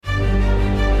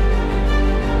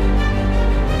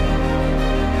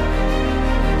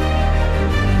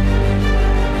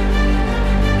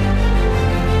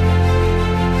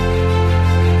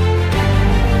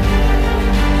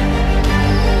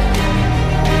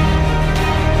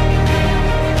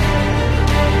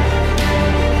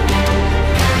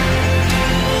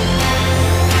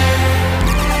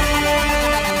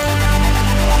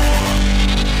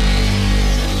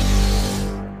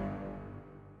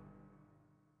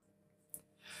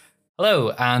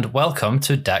Hello, and welcome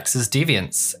to Dax's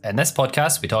Deviants. In this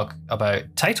podcast, we talk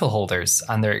about title holders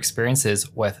and their experiences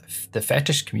with the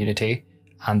fetish community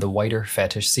and the wider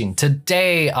fetish scene.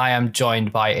 Today, I am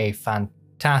joined by a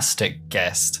fantastic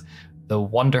guest, the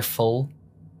wonderful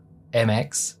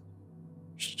MX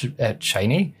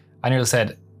Shiny. I nearly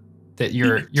said that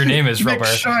your name is Rubber.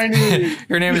 Shiny.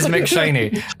 Your name is Mick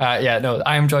Shiny.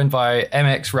 I am joined by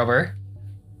MX Rubber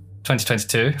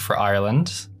 2022 for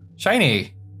Ireland.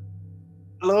 Shiny.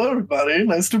 Hello, everybody.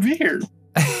 Nice to be here.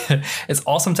 It's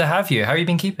awesome to have you. How have you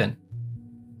been keeping?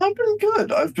 I've been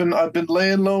good. I've been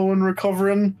laying low and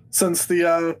recovering since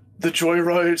the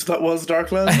joyride that was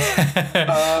Darklands.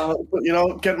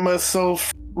 But getting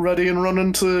myself ready and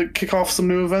running to kick off some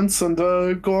new events and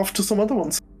go off to some other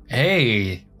ones.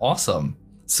 Hey, awesome.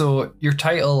 So your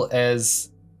title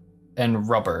is in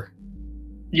Rubber.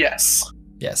 Yes.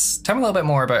 Yes. Tell me a little bit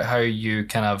more about how you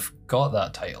kind of got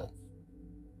that title.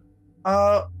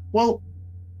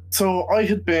 So I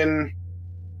had been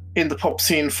in the pup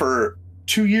scene for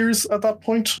 2 years at that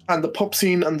point, and the pup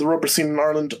scene and the rubber scene in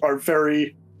Ireland are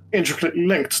very intricately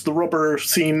linked. The rubber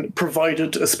scene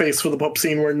provided a space for the pup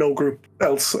scene where no group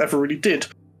else ever really did.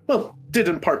 Well, did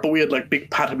in part, but we had like big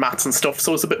padded mats and stuff,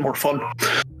 so it's a bit more fun.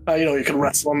 You can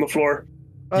wrestle on the floor.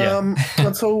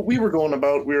 And so we were going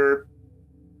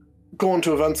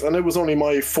to events, and it was only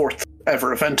my 4th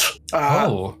ever event.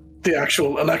 The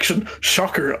actual election.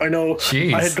 Shocker, I know.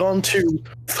 Jeez. I had gone to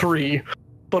 3,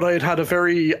 but I had had a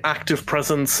very active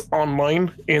presence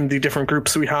online in the different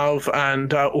groups we have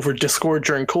and over Discord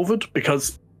during COVID,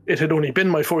 because it had only been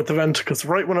my 4th event, because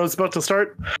right when I was about to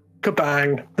start,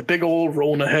 kabang, the big old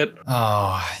Rona hit.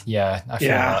 Oh, yeah, I feel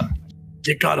that.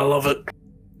 You gotta love it.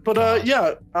 But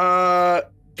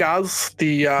Gaz,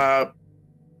 the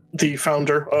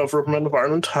founder of Rubbermen of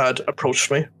Ireland, had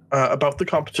approached me about the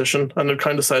competition and had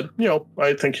kind of said,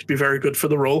 I think you'd be very good for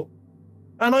the role.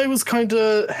 And I was kind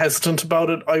of hesitant about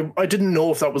it. I didn't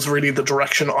know if that was really the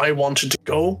direction I wanted to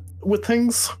go with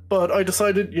things, but I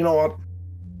decided, you know what,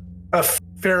 a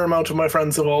fair amount of my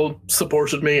friends have all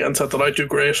supported me and said that I do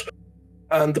great.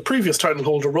 And the previous title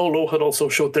holder, Rolo, had also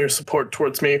showed their support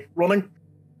towards me running.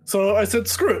 So I said,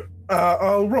 screw it,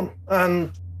 I'll run.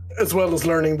 And as well as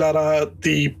learning that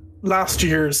the last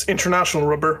year's International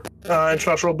Rubber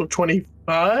 25,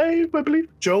 I believe,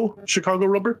 Joe, Chicago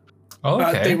Rubber,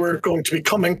 they were going to be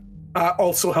coming,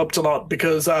 also helped a lot,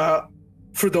 because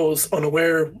for those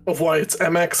unaware of why it's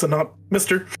MX and not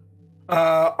Mr.,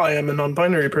 I am a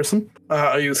non-binary person.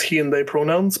 I use he and they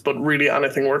pronouns, but really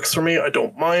anything works for me. I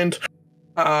don't mind.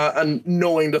 And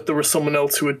knowing that there was someone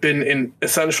else who had been in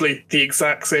essentially the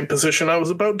exact same position I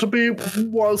was about to be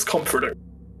was comforting.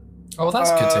 Oh, that's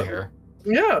good to hear.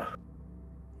 Yeah.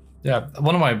 Yeah,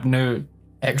 one of my new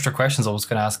extra questions I was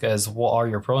going to ask is, what are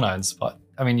your pronouns? But,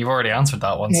 I mean, you've already answered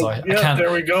that one, so I can't,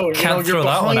 there we go. Can't throw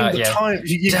that one at you.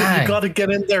 You got to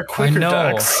get in there quicker,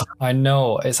 Dax. I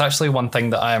know. It's actually one thing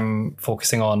that I'm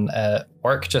focusing on at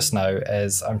work just now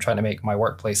is I'm trying to make my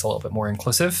workplace a little bit more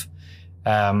inclusive.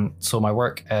 So my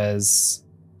work is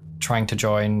trying to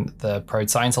join the Proud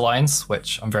Science Alliance,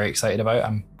 which I'm very excited about.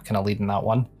 I'm kind of leading that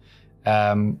one.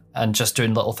 And just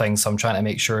doing little things. So I'm trying to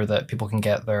make sure that people can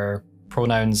get their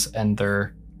pronouns in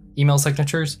their email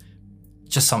signatures.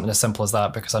 Just something as simple as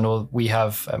that, because I know we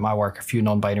have at my work a few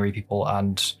non-binary people,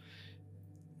 and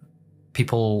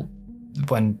people,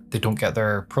 when they don't get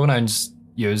their pronouns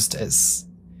used, it's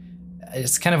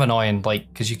kind of annoying,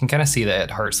 like, because you can kind of see that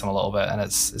it hurts them a little bit, and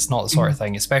it's not the sort of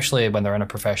thing, especially when they're in a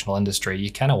professional industry.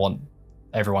 You kind of want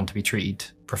everyone to be treated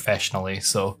professionally,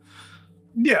 so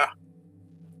yeah.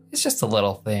 It's just a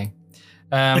little thing.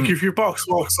 Like if your boss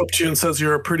walks up to you and says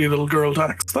you're a pretty little girl,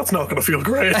 Dax, that's not going to feel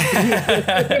great.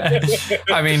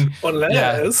 I mean,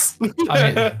 unless. Yeah.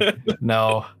 I mean,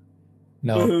 no.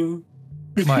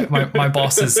 My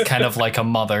boss is kind of like a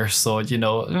mother, so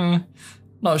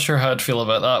not sure how I'd feel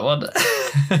about that one.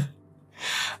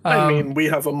 I mean, we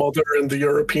have a mother in the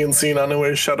European scene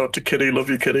anyway. Shout out to Kitty, love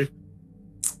you, Kitty.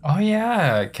 Oh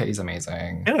yeah, Kitty's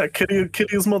amazing. Yeah, Kitty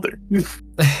is mother.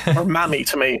 Or mammy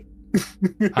to me.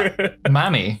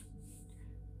 Mammy?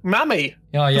 Mammy.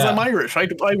 Oh, yeah. Because I'm Irish. I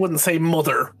wouldn't say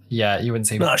mother. Yeah, you wouldn't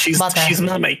say no, she's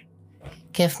mammy.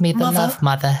 Give me the love,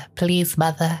 mother. Please,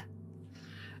 mother.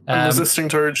 I'm resisting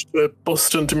to urge to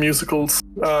bust into musicals.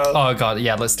 Oh god,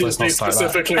 yeah, let's not start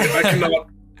specifically, that. I cannot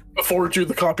afford you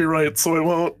the copyright, so I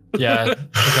won't. Yeah,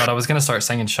 oh god, I was gonna start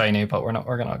singing Shiny, but we're not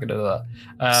gonna do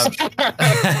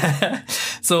that.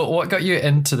 So what got you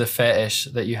into the fetish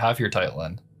that you have your title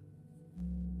in?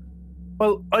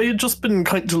 Well, I had just been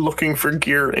kind of looking for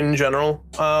gear in general.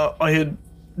 I had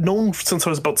known since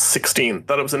I was about 16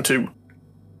 that I was into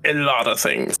a lot of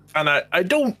things. And I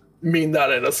don't mean that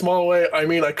in a small way. I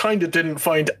mean, I kind of didn't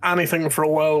find anything for a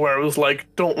while where I was like,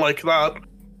 don't like that,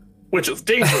 which is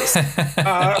dangerous.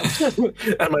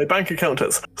 And my bank account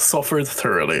has suffered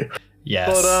thoroughly. Yes.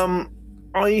 But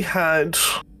I had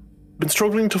been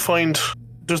struggling to find,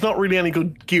 there's not really any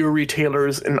good gear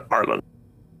retailers in Ireland.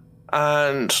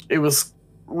 And it was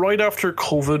right after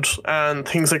COVID, and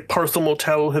things like Parcel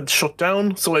Motel had shut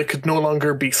down, so I could no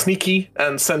longer be sneaky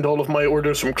and send all of my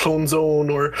orders from Clone Zone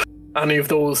or any of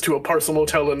those to a Parcel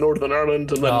Motel in Northern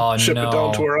Ireland and then ship it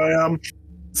down to where I am.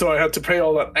 So I had to pay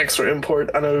all that extra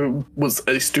import, and I was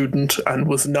a student and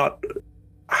was not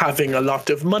having a lot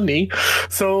of money.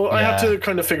 So I had to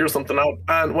kind of figure something out.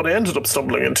 And what I ended up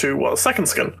stumbling into was Second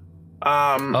Skin.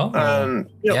 And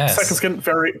Second Skin,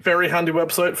 very, very handy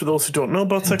website for those who don't know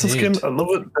about Second Skin. I love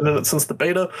it. Been in it since the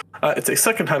beta. It's a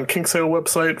secondhand kink sale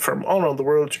website from all around the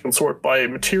world. You can sort by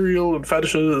material and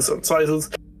fetishes and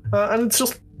sizes, and it's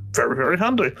just very, very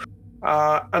handy.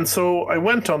 And so I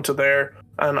went onto there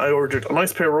and I ordered a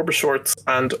nice pair of rubber shorts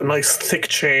and a nice thick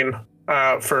chain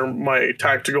for my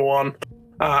tag to go on.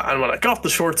 And when I got the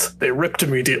shorts, they ripped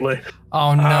immediately.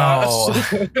 Oh no.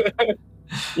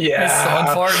 Yeah. It's so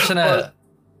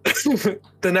unfortunate.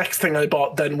 The next thing I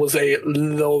bought then was a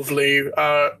lovely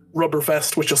rubber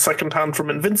vest, which is secondhand from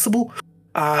Invincible.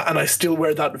 And I still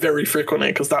wear that very frequently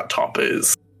because that top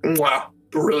is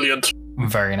brilliant.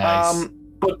 Very nice.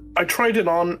 But I tried it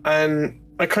on and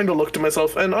I kind of looked at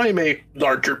myself, and I'm a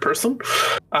larger person.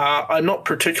 I'm not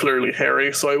particularly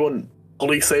hairy, so I wouldn't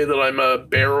fully say that I'm a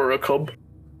bear or a cub.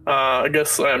 I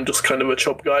guess I am just kind of a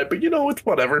chub guy, but it's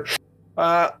whatever.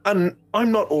 And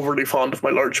I'm not overly fond of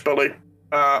my large belly.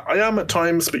 I am at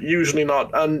times, but usually not.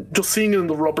 And just seeing it in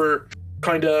the rubber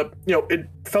kind of, it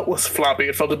felt less flabby.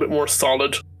 It felt a bit more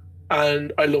solid.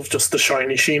 And I love just the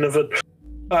shiny sheen of it.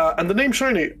 And the name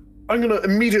Shiny, I'm going to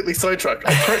immediately sidetrack.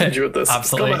 I threatened you with this.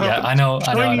 Absolutely, yeah, I know.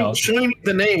 Shiny,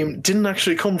 the name, didn't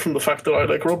actually come from the fact that I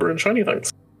like rubber and shiny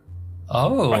things.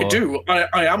 Oh. I do.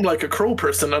 I am like a crow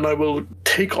person, and I will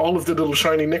take all of the little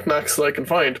shiny knickknacks that I can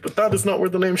find, but that is not where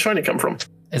the name Shiny came from.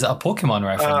 Is it a Pokemon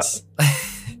reference?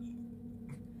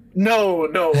 No,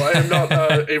 I am not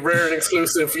a rare and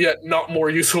exclusive, yet not more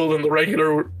useful than the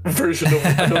regular version of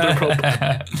another club.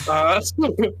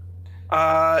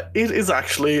 It is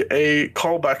actually a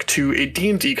callback to a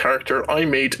D&D character I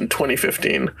made in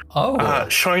 2015. Oh.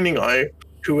 Shining Eye,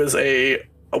 who is a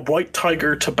white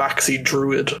tiger tabaxi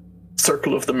druid,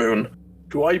 Circle of the Moon,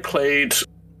 who I played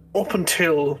up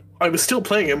until I was still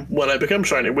playing him when I became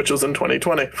Shiny, which was in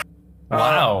 2020.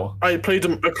 Wow. I played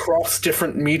him across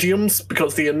different mediums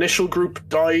because the initial group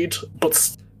died,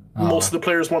 but most of the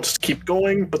players wanted to keep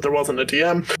going, but there wasn't a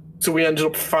DM. So we ended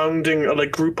up founding a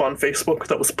group on Facebook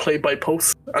that was play by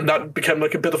post, and that became a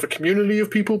bit of a community of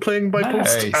people playing by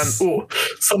post.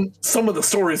 And some of the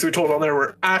stories we told on there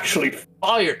were actually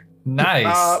fire.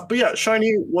 Nice. But yeah,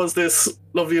 Shiny was this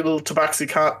lovely little tabaxi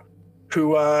cat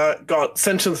who got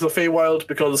sent into the Feywild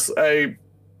because a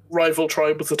rival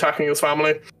tribe was attacking his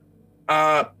family.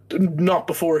 Not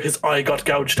before his eye got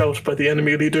gouged out by the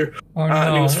enemy leader. Oh, no.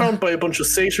 And he was found by a bunch of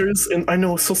satyrs. I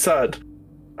know, so sad.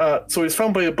 So he was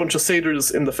found by a bunch of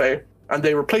satyrs in the Fey, and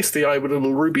they replaced the eye with a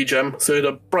little ruby gem. So he had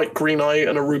a bright green eye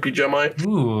and a ruby gem eye.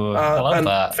 Ooh, I love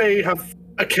that. Fey have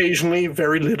occasionally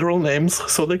very literal names,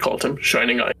 so they called him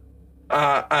Shining Eye.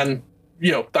 And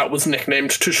that was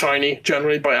nicknamed to Shiny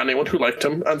generally by anyone who liked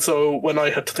him. And so when I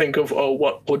had to think of,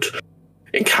 what would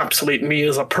encapsulate me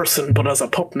as a person, but as a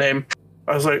pup name,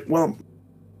 I was like, well,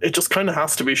 it just kind of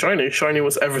has to be Shiny. Shiny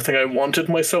was everything I wanted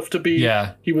myself to be.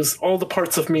 Yeah. He was all the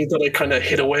parts of me that I kind of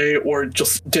hid away or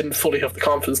just didn't fully have the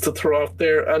confidence to throw out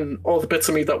there, and all the bits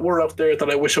of me that were out there that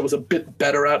I wish I was a bit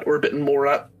better at or a bit more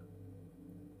at.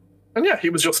 And yeah, he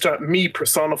was just me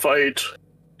personified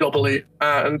doubly,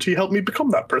 and he helped me become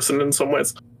that person in some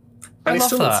ways. And I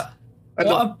love that.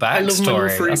 What a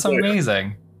backstory. That's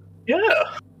amazing. Yeah.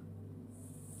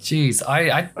 Jeez,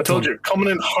 I told you, coming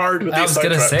in hard with these. I was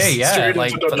gonna say, yeah,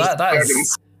 but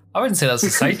that's. I wouldn't say that's a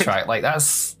sidetrack.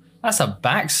 That's a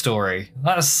backstory.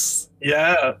 That's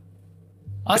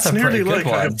it's a nearly pretty good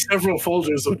one. I have several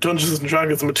folders of Dungeons and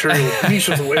Dragons material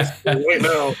niches away right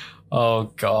now. Oh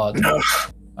God,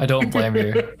 I don't blame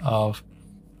you. To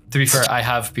be fair, I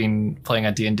have been playing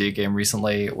a D&D game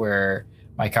recently where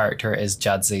my character is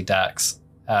Jadzi Dax.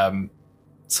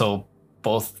 So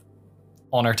both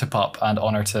honor to Pup and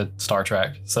honor to Star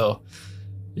Trek. So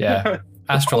yeah,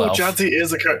 Astral Elf. Jadzi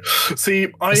is a character. See,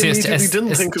 I immediately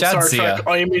didn't think of Star Trek.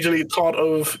 I immediately thought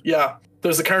of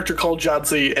there's a character called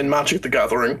Jadzi in Magic the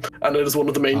Gathering, and it is one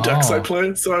of the main decks I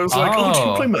play. So I was like, oh, do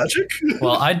you play Magic?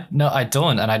 Well, I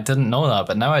don't, and I didn't know that,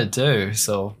 but now I do.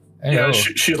 So yeah,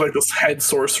 she's like this head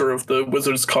sorcerer of the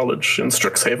Wizards College in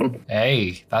Strixhaven.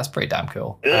 Hey, that's pretty damn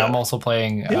cool. Yeah. I'm also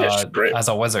playing as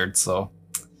a wizard, so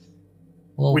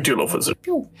we do love wizards.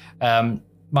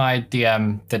 My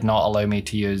DM did not allow me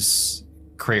to use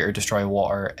create or destroy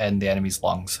water in the enemy's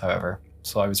lungs, however,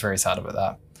 so I was very sad about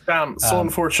that. Damn, so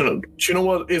unfortunate. Do you know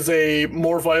what is a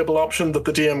more viable option that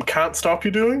the DM can't stop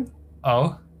you doing?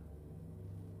 Oh?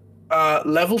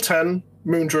 Level 10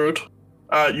 Moon Druid,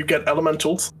 you get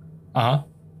elementals. Uh-huh.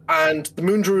 And the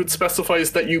Moon Druid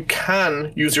specifies that you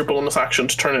can use your bonus action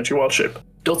to turn into your wild shape.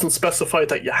 Doesn't specify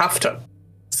that you have to.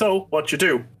 So, what you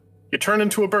do, you turn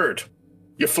into a bird.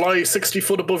 You fly 60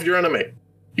 foot above your enemy.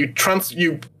 You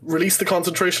release the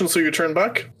concentration so you turn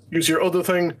back. Use your other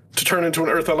thing to turn into an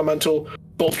earth elemental.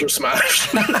 Boulder smash.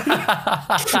 I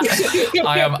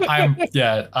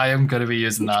am going to be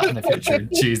using that in the future.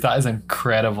 Jeez, that is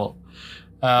incredible.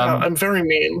 I'm very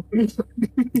mean.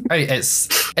 Right, it's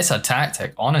a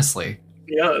tactic, honestly.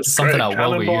 Yeah, it's something great. I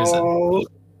will be using.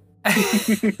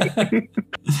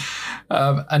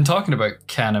 And talking about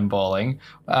cannonballing,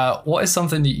 what is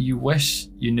something that you wish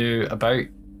you knew about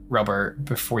rubber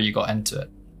before you got into it?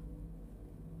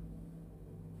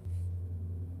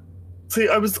 See,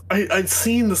 I'd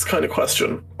seen this kind of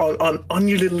question on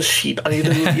your little sheet, on your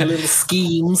little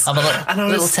schemes, and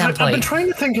I've been trying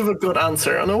to think of a good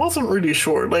answer, and I wasn't really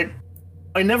sure. Like,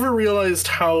 I never realized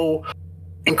how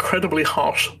incredibly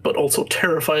hot, but also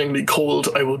terrifyingly cold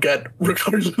I will get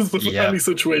regardless of any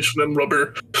situation in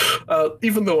rubber.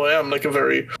 Even though I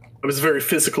was a very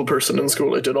physical person in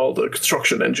school. I did all the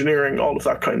construction, engineering, all of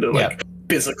that kind of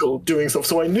physical doing stuff.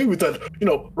 So I knew that,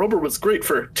 rubber was great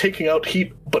for taking out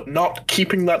heat, but not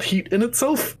keeping that heat in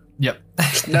itself. Yep.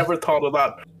 Just never thought of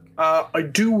that. I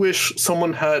do wish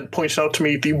someone had pointed out to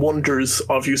me the wonders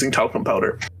of using talcum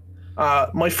powder.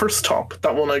 My first top,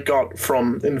 that one I got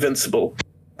from Invincible,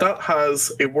 that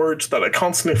has a word that I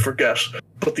constantly forget,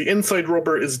 but the inside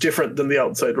rubber is different than the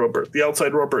outside rubber. The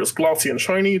outside rubber is glossy and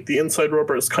shiny, the inside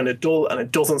rubber is kind of dull and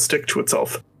it doesn't stick to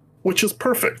itself, which is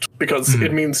perfect because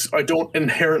it means I don't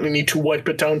inherently need to wipe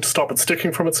it down to stop it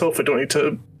sticking from itself. I don't need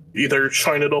to either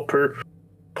shine it up or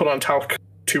put on talc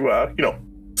to,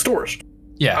 store it.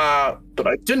 Yeah. But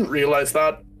I didn't realize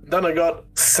that. Then I got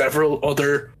several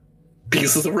other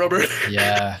pieces of rubber.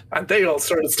 Yeah. And they all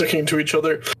started sticking to each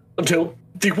other until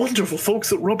the wonderful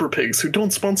folks at Rubber Pigs, who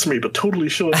don't sponsor me but totally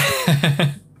should,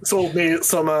 sold me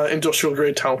some industrial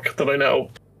grade talc that I now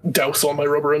douse all my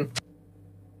rubber in.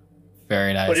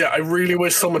 Very nice. But yeah, I really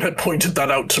wish someone had pointed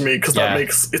that out to me because that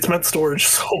makes it's meant storage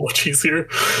so much easier.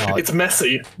 Oh, it's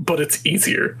messy, but it's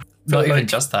easier. Not even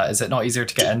just that. Is it not easier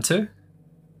to get into?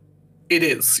 It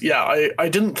is, yeah. I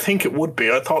didn't think it would be.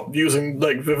 I thought using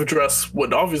Vividress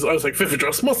would obviously. I was like,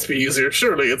 Vividress must be easier.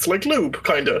 Surely it's like lube,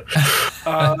 kind of.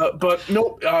 But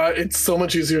no, it's so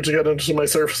much easier to get into my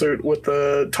surf suit with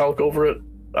the talc over it.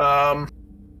 And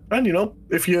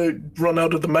if you run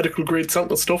out of the medical grade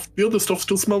scent stuff, the other stuff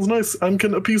still smells nice and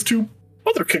can appease to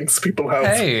other kinks people have.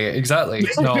 Hey, exactly.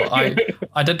 No,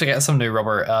 I did to get some new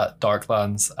rubber at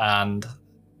Darklands, and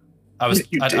I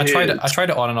tried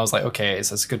it on and I was like, okay,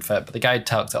 it's a good fit, but the guy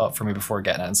talked it up for me before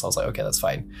getting it, so I was like, okay, that's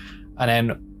fine. And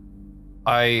then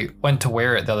I went to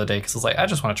wear it the other day because I was like, I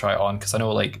just want to try it on because I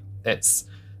know it's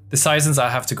the sizings I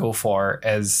have to go for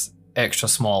is extra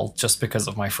small just because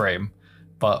of my frame,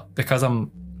 but because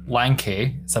I'm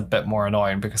lanky, it's a bit more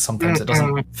annoying because sometimes it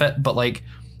doesn't fit. But I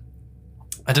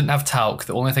didn't have talc.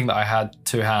 The only thing that I had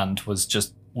to hand was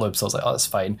just lube, so I was like, oh, that's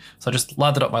fine. So I just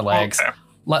lathered up my legs. Okay.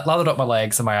 Lathered up my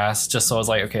legs and my ass just so I was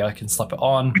like, okay, I can slip it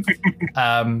on.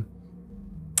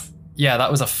 Yeah,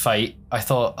 that was a fight. At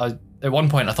one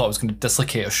point I thought I was going to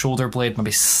dislocate a shoulder blade,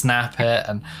 maybe snap it,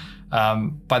 and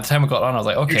by the time I got on I was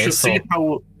like, okay, you should see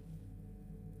how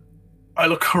I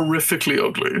look horrifically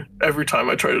ugly every time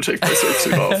I try to take my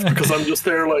surfsuit off because I'm just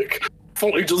there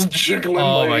fully just jiggling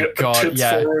my tits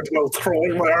forward while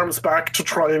throwing my arms back to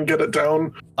try and get it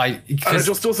down. And it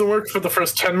just doesn't work for the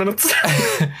first 10 minutes.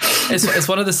 It's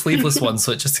one of the sleeveless ones,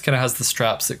 so it just kind of has the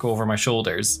straps that go over my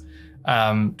shoulders.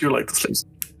 Do you like the sleeves?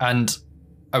 And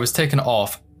I was taking it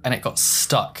off and it got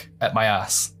stuck at my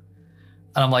ass.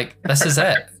 And I'm like, this is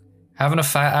it. Having a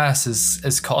fat ass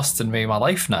is costing me my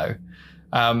life now.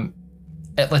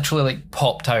 It literally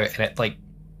popped out and it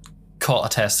caught a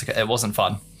testicle. It wasn't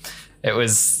fun. It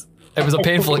was a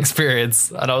painful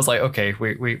experience, and I was like, okay,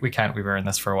 we can't be wearing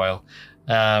this for a while.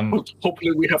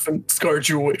 Hopefully we haven't scarred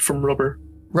you away from rubber.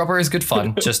 Rubber is good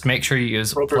fun. Just make sure you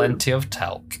use Rubber. plenty of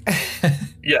talc.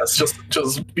 Yes,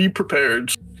 just be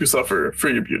prepared to suffer for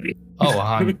your beauty. Oh,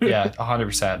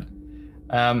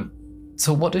 100%.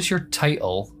 So what does your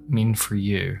title mean for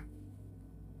you?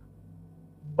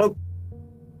 Well,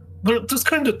 there's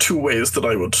kind of two ways that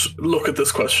I would look at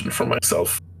this question for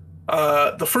myself.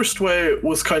 The first way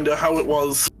was kind of how it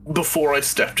was before I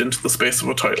stepped into the space of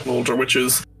a title holder, which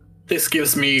is this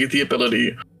gives me the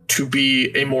ability to be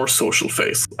a more social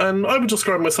face. And I would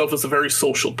describe myself as a very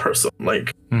social person.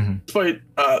 Like, despite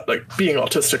being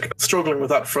autistic, struggling with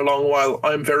that for a long while,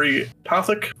 I'm very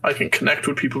empathic. I can connect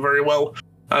with people very well.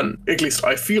 And at least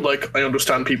I feel like I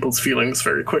understand people's feelings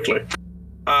very quickly.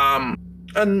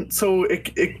 And so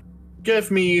it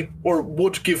gave me, or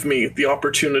would give me, the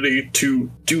opportunity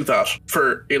to do that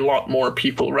for a lot more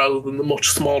people rather than the much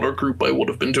smaller group I would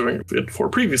have been doing it for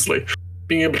previously.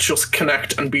 Being able to just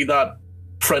connect and be that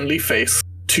friendly face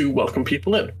to welcome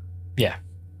people in. Yeah.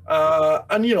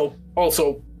 And,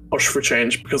 also push for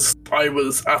change, because I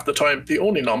was, at the time, the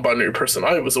only non-binary person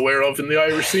I was aware of in the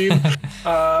Irish scene.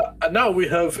 And now we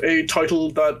have a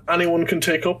title that anyone can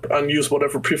take up and use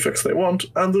whatever prefix they want,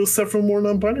 and there's several more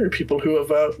non-binary people who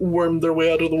have wormed their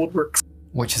way out of the woodworks.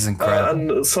 Which is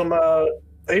incredible. And some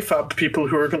AFAB people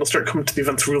who are going to start coming to the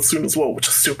events real soon as well, which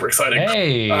is super exciting.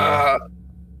 Hey!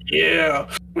 Yeah,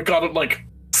 we got it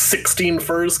 16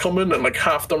 furs coming, and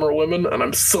half them are women, and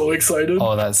I'm so excited.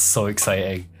 Oh, that's so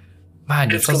exciting. Man,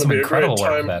 you've It's done gonna some be a incredible great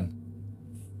work time. then.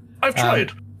 I've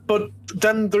tried, but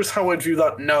then there's how I view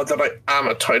that now that I am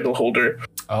a title holder.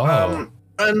 Oh.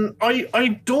 And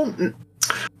I'm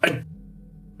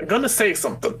going to say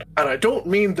something, and I don't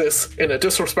mean this in a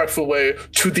disrespectful way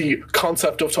to the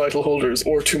concept of title holders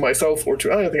or to myself or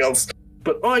to anything else,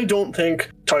 but I don't think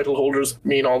title holders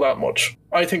mean all that much.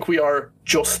 I think we are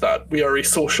just that. We are a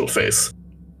social face.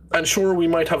 And sure, we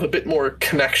might have a bit more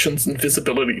connections and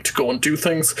visibility to go and do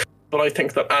things, but I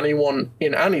think that anyone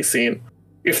in any scene,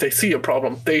 if they see a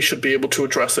problem, they should be able to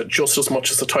address it just as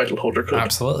much as a title holder could.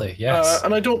 Absolutely, yes.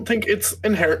 And I don't think it's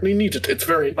inherently needed. It's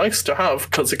very nice to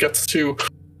have, because it gets to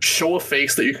show a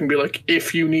face that you can be like,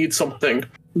 if you need something,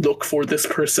 look for this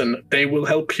person. They will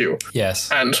help you. Yes.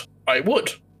 And I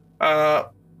would.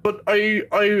 But I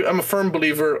am a firm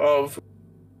believer of,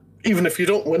 even if you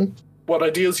don't win, what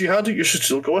ideas you had, you should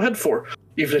still go ahead for.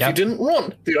 Even if you didn't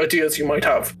run, the ideas you might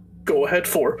have, go ahead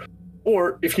for.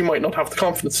 Or if you might not have the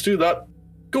confidence to do that,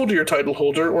 go to your title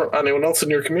holder or anyone else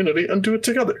in your community and do it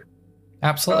together.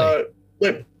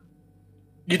 Absolutely.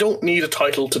 You don't need a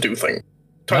title to do things.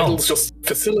 Titles just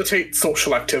facilitate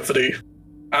social activity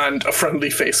and a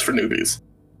friendly face for newbies.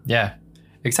 Yeah,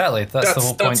 exactly. That's the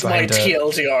whole point behind it. That's my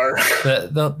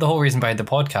TLDR. The whole reason behind the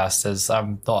podcast is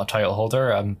I'm not a title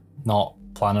holder. I'm not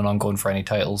planning on going for any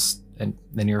titles in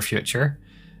the near future.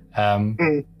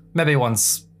 Maybe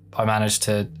once I manage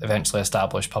to eventually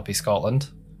establish Puppy Scotland.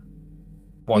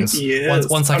 Once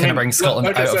I can bring Scotland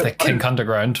out of the kink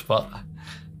underground, but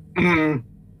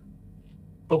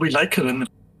we like it in the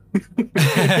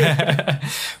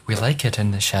we like it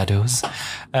in the shadows.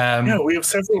 We have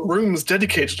several rooms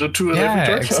dedicated to it.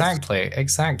 Yeah,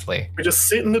 exactly. We just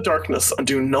sit in the darkness and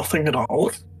do nothing at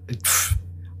all.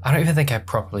 I don't even think I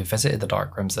properly visited the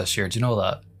dark rooms this year. Do you know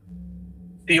that?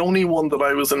 The only one that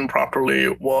I was in properly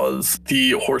was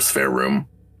the horse fair room.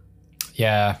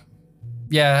 Yeah.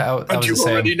 Yeah, I and you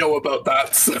already know about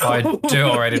that. So. I do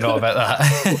already know about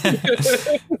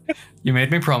that. You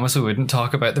made me promise we wouldn't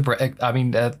talk about the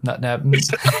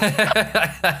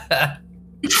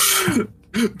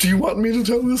Do you want me to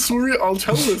tell this story? I'll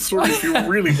tell this story if you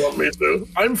really want me to.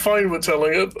 I'm fine with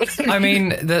telling it. I mean,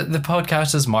 the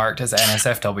podcast is marked as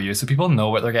NSFW, so people know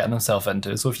what they're getting themselves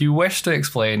into. So if you wish to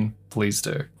explain, please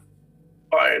do.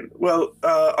 Fine. Well,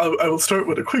 I will start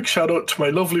with a quick shout out to my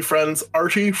lovely friends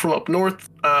Artie from up north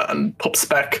and Pup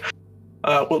Spec.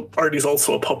 Artie's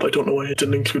also a pup. I don't know why I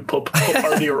didn't include Pup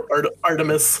Artie or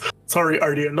Artemis. Sorry,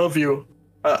 Artie, I love you.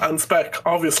 And Spec,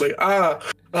 obviously.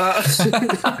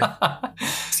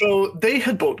 So they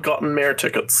had both gotten mayor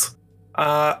tickets.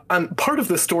 And part of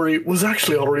this story was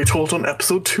actually already told on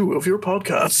episode 2 of your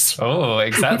podcast. Oh,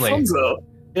 exactly.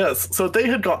 Yes, so they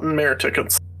had gotten mayor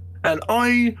tickets. And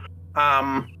I,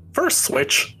 first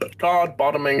switch, but God,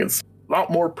 bottoming is a lot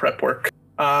more prep work.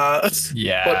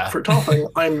 Yeah. But for topping,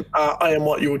 I am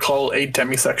what you would call a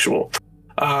demisexual.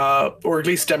 Or at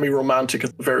least demi-romantic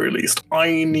at the very least.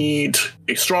 I need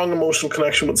a strong emotional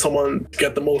connection with someone to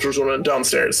get the motors running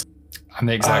downstairs. I'm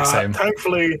the exact same.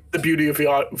 Thankfully, the beauty of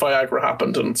Viagra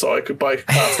happened, and so I could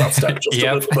bypass that step just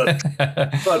a little bit.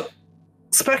 But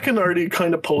Spec and Artie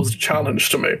kind of posed a challenge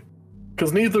to me.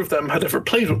 because neither of them had ever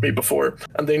played with me before,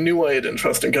 and they knew I had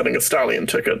interest in getting a stallion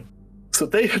ticket. So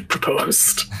they had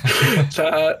proposed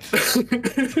that,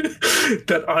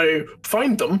 that I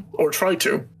find them, or try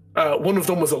to. One of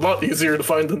them was a lot easier to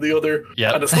find than the other.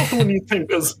 Yep. And it's not the one you think,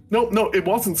 because no, it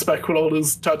wasn't Spec with all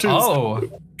his tattoos. Oh.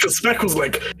 Because Spec was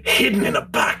like hidden in a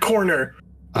back corner.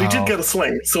 But he did get a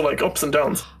sling, so like ups and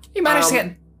downs. You managed to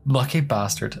get... Lucky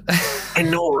bastard. I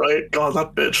know, right? God,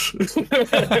 that bitch.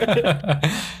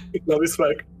 Love you,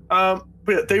 Spec. But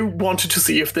yeah, they wanted to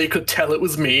see if they could tell it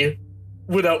was me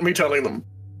without me telling them.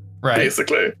 Right.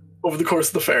 Basically, over the course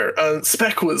of the fair. And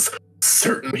Spec was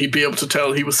certain he'd be able to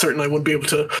tell. He was certain I wouldn't be able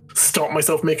to stop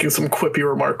myself making some quippy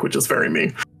remark, which is very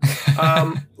me.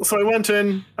 So I went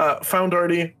in, found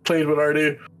Artie, played with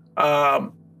Artie.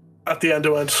 At the end I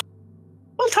went,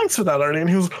 well, thanks for that, Artie. And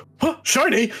he was, huh,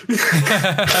 shiny.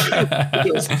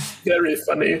 It was very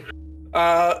funny.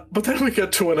 But then we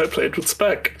get to when I played with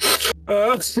Spec.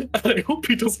 And I hope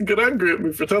he doesn't get angry at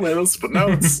me for telling us, but now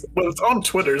it's on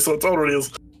Twitter, so it's already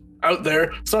out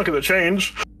there. It's not going to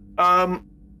change.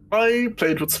 I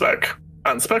played with Spec,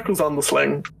 and Spec was on the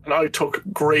sling, and I took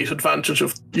great advantage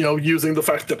of, using the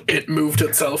fact that it moved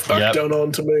itself back down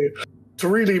onto me to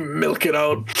really milk it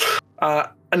out.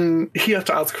 And he had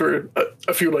to ask for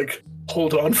a few,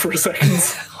 hold on for a second.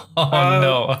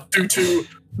 No. Due to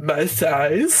my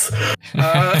size. And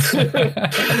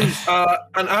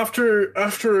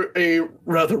after a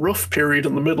rather rough period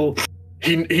in the middle,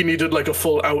 he needed a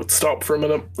full out stop for a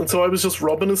minute. And so I was just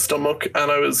rubbing his stomach, and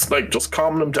I was just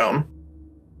calming him down.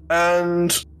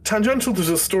 And tangential to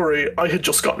this story, I had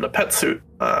just gotten a pet suit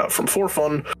from For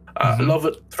Fun. Love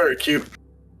it. It's very cute.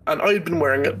 And I had been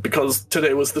wearing it because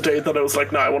today was the day that I was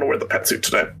like, I want to wear the pet suit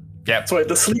today. Yeah. So I had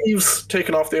the sleeves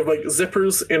taken off. They have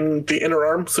zippers in the inner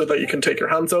arm so that you can take your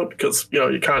hands out because,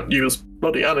 you can't use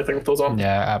bloody anything with those on.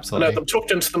 Yeah, absolutely. And I had them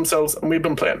tucked into themselves, and we've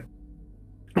been playing.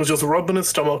 I was just rubbing his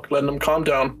stomach, letting him calm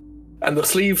down. And the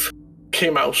sleeve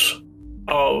came out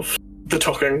of the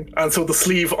tucking. And so the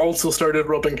sleeve also started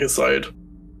rubbing his side.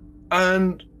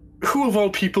 And who of all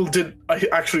people did I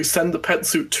actually send the pet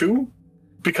suit to?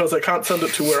 Because I can't send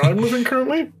it to where I'm living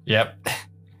currently. Yep.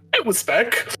 It was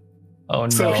Spec. Oh, no.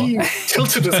 So he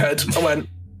tilted his head and went,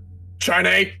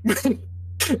 shiny.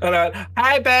 And I,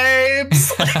 hi,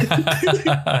 babes.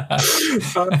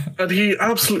 And he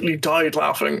absolutely died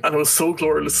laughing, and it was so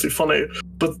gloriously funny.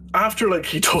 But after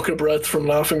he took a breath from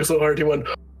laughing so hard, he went,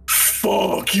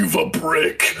 fuck, you've a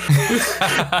brick.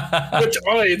 Which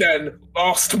I then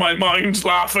lost my mind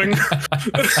laughing.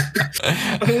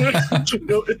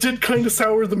 It did kind of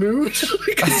sour the mood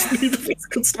because neither of us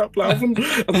could stop laughing,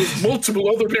 and there's multiple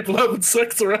other people having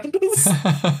sex around us.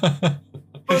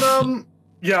 But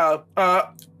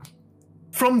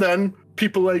from then,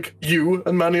 people like you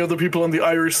and many other people on the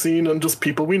Irish scene and just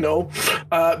people we know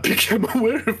became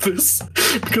aware of this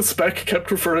because Spec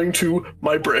kept referring to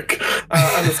my brick,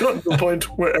 and it's gotten to the point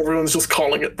where everyone's just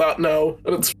calling it that now,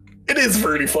 and it is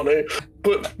really funny,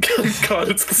 but God,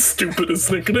 it's the stupidest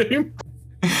nickname.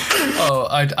 Oh,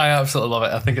 I absolutely love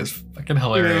it. I think it's fucking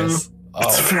hilarious. Yeah,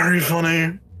 it's very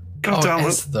funny. God damn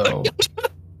it. Though.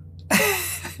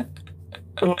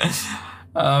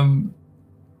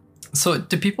 So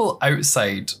do people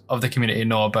outside of the community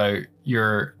know about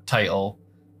your title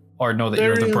or know that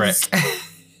you're the brick?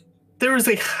 There is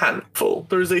a handful.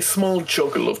 There is a small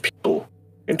juggle of people.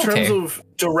 In terms of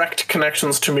direct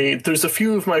connections to me, there's a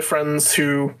few of my friends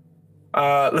who,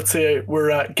 let's say,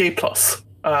 were gay plus.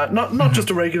 Not just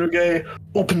a regular gay,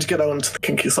 open to get out into the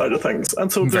kinky side of things. And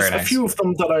so there's a few of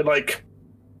them that I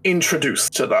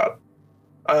introduced to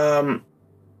that.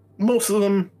 Most of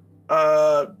them,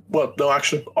 well, no,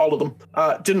 actually, all of them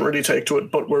didn't really take to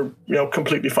it, but were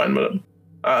completely fine with it.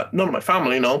 None of my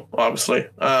family know, obviously,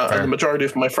 and the majority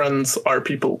of my friends are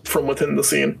people from within the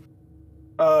scene.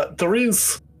 There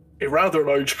is a rather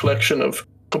large collection of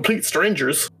complete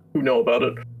strangers who know about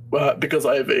it, because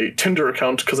I have a Tinder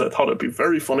account, because I thought it'd be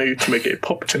very funny to make a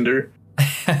pup Tinder.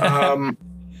 I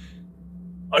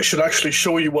should actually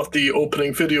show you what the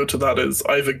opening video to that is.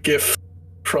 I have a GIF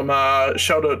from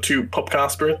shout out to Pup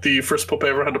Casper, the first pup I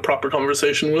ever had a proper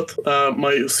conversation with,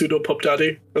 my pseudo pup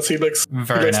daddy, as he likes.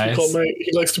 Very nice.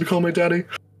 He likes to be called my daddy,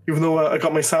 even though I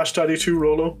got my Sash daddy too,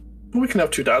 Rolo. But we can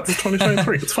have two dads. It's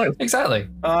 2023. It's fine. Exactly.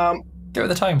 Get with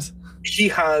the times. He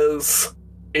has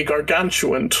a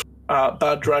gargantuan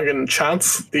bad dragon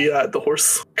Chance, the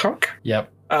horse cock.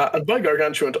 Yep. And by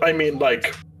gargantuan, I mean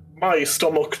my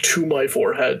stomach to my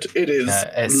forehead. It is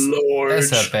large.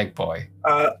 It's a big boy.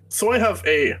 So I have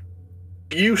a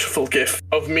beautiful gif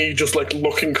of me just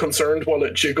looking concerned while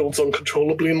it jiggles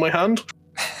uncontrollably in my hand.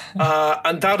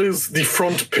 And that is the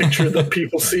front picture that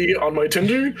people see on my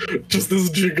Tinder. Just this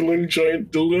jiggling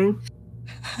giant dildo.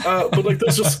 But like,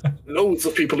 there's just loads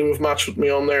of people who have matched with me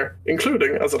on there,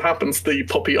 including, as it happens, the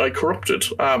puppy I corrupted,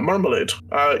 Marmalade.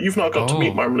 You've not got to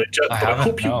meet Marmalade yet, but I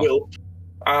hope you will.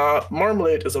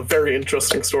 Marmalade is a very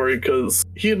interesting story because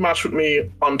he had matched with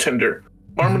me on Tinder.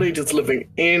 Marmalade is living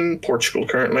in Portugal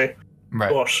currently,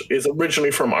 but is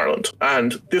originally from Ireland.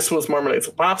 And this was Marmalade's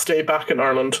last day back in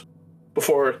Ireland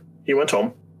before he went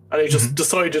home. And he just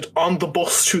decided on the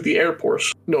bus to the airport,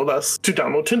 no less, to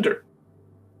download Tinder.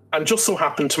 And just so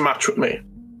happened to match with me.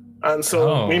 And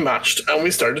so we matched and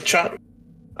we started chatting.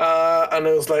 And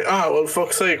I was like, well,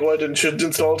 fuck's sake, why didn't you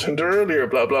install Tinder earlier?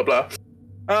 Blah, blah, blah.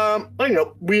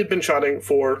 We had been chatting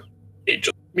for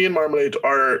ages. Me and Marmalade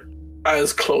are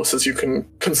as close as you can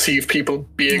conceive people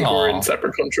being who are in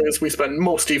separate countries. We spend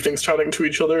most evenings chatting to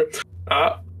each other.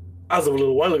 As of a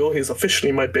little while ago, he's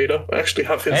officially my beta. I actually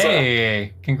have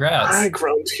his congrats. tag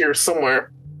around here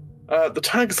somewhere. The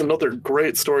tag is another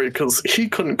great story because he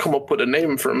couldn't come up with a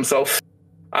name for himself.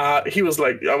 He was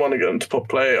like, I want to get into pup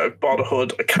play. I bought a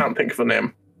hood. I can't think of a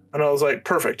name. And I was like,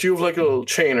 perfect. You have like a little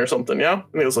chain or something, yeah?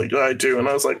 And he was like, yeah, I do. And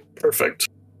I was like, perfect.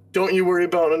 Don't you worry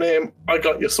about a name. I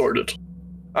got you sorted.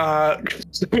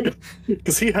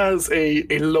 Because he has a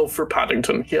love for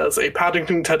Paddington. He has a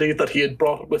Paddington teddy that he had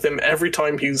brought with him every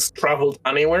time he's traveled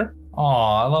anywhere. Oh,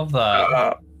 I love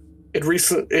that. It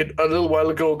a little while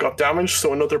ago got damaged,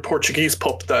 so another Portuguese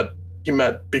pup that he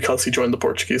met because he joined the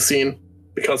Portuguese scene,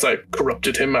 because I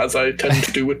corrupted him as I tend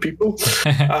to do with people,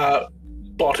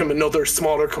 bought him another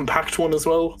smaller compact one as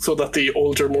well, so that the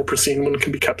older, more pristine one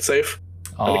can be kept safe.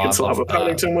 And he can still have a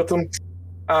Paddington with him.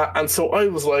 And so I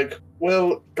was like,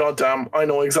 well, goddamn, I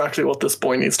know exactly what this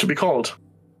boy needs to be called.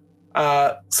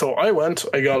 So I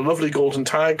got a lovely golden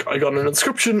tag, I got an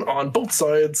inscription on both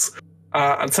sides,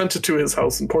 and sent it to his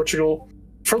house in Portugal.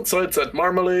 Front side said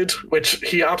Marmalade, which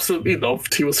he absolutely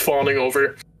loved. He was fawning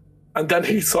over. And then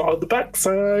he saw the back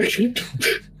side.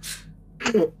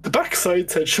 The back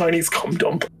side said Shiny's cum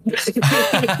dump.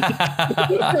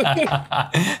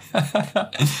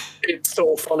 It's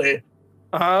so funny.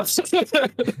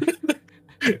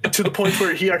 To the point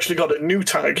where he actually got a new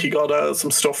tag. He got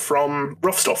some stuff from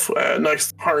Rough Stuff,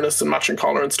 nice harness and matching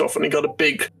collar and stuff, and he got a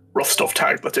big Rough Stuff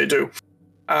tag that they do.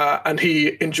 And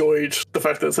he enjoyed the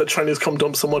fact that it said Chinese cum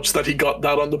dump so much that he got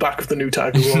that on the back of the new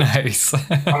tag as well. Nice.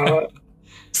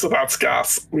 So that's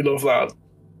gas. We love that.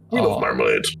 We love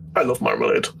Marmalade. I love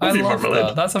Marmalade. I love Marmalade.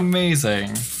 That. That's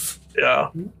amazing. Yeah.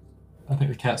 I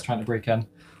think the cat's trying to break in.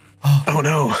 Oh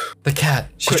no. The cat.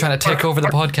 She's trying to take over the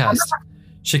podcast.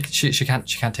 She can't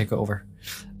take it over.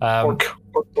 Work.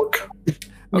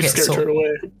 Okay, scared her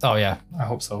away. Oh yeah, I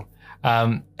hope so.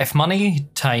 If money,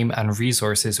 time, and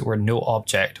resources were no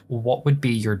object, what would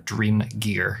be your dream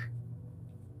gear?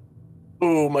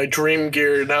 Oh, my dream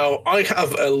gear. Now, I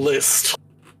have a list.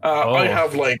 I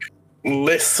have like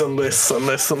lists and lists and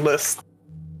lists and lists.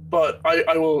 But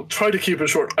I will try to keep it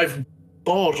short. I've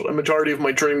bought a majority of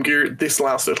my dream gear this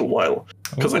last little while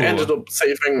because I ended up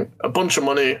saving a bunch of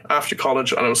money after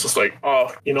college, and I was just like,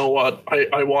 oh, you know what?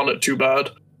 I want it too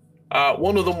bad.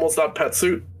 One of them was that pet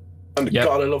suit. And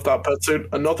God, I love that pet suit.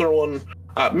 Another one,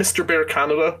 Mr. Bear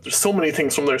Canada. There's so many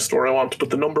things from their store I want, but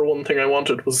the number one thing I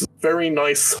wanted was very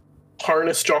nice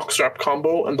harness jockstrap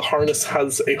combo, and the harness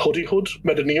has a hoodie hood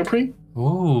made of neoprene.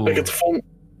 Ooh. Like, it's fun.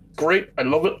 Great. I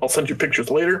love it. I'll send you pictures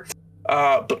later.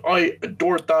 But I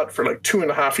adored that for like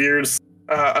 2.5 years,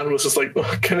 and was just like,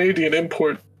 Canadian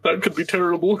import, that could be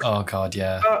terrible. Oh God,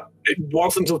 yeah. It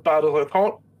wasn't as bad as I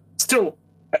thought. Still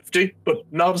hefty, but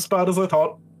not as bad as I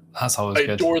thought. That's always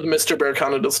good. I adore the Mr. Bear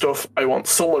Canada stuff. I want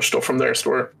so much stuff from their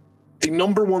store. The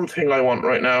number one thing I want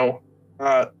right now,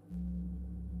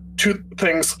 two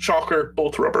things, shocker,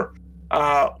 both rubber.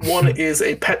 One is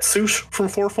a pet suit from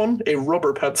For Fun, a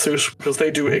rubber pet suit, because they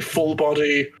do a full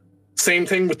body, same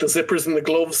thing with the zippers and the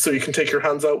gloves, so you can take your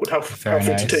hands out without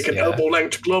having to take an elbow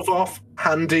length glove off.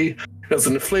 Handy. There's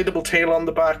an inflatable tail on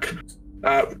the back.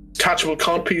 Detachable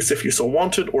cod piece if you so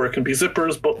wanted, or it can be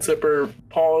zippers, butt zipper,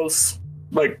 paws,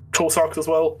 like toe socks as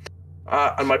well.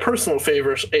 And my personal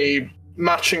favorite, a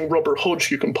matching rubber hood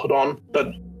you can put on that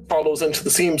follows into the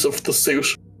seams of the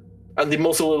suit. And the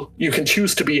muzzle you can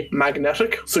choose to be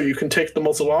magnetic, so you can take the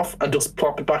muzzle off and just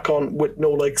plop it back on with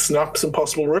no like snaps and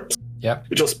possible rips. Yep.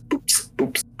 It just boops,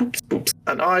 boops, boops, boops.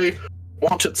 And I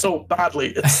want it so badly.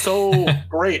 It's so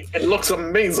great. It looks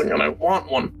amazing and I want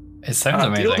one. It sounds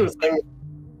amazing.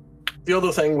 The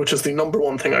other thing, which is the number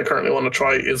one thing I currently want to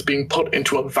try, is being put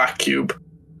into a vacuum.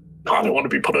 God, I want to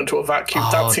be put into a vacuum.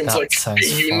 That seems like a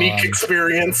unique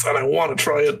experience, and I want to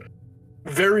try it.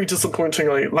 very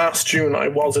disappointingly, last June I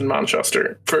was in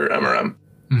Manchester for MRM.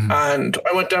 And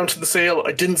I went down to the sale.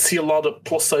 I didn't see a lot of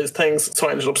plus-size things, so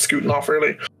I ended up scooting off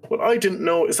early. What I didn't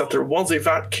know is that there was a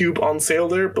VAT cube on sale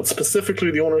there, but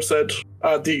specifically the owner said,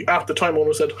 at the time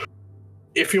owner said,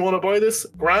 if you want to buy this,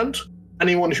 grand.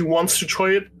 Anyone who wants to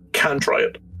try it can try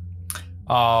it.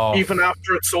 Oh. Even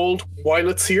after it's sold, while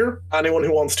it's here, anyone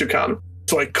who wants to can.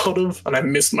 So I could have, and I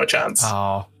missed my chance.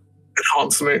 Oh. It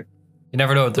haunts me. You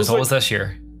never know. There's always like this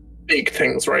year. big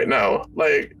things right now.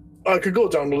 Like, I could go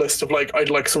down the list of, like, I'd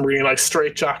like some really nice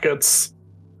straight jackets.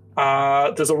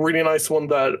 There's a really nice one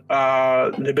that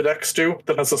Nibidex do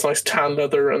that has this nice tan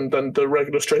leather and then the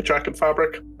regular straight jacket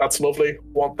fabric. That's lovely.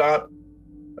 Want that.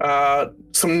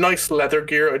 Some nice leather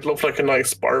gear. I'd love, like, a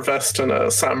nice bar vest and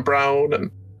a Sam Brown and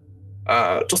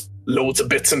just loads of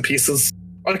bits and pieces.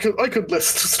 I could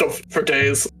list stuff for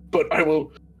days, but I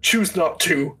will choose not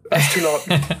to. As to not.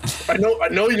 I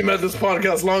know you made this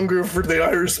podcast longer for the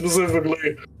Irish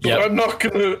specifically, but I'm not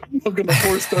gonna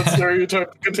force that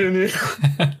stereotype to continue.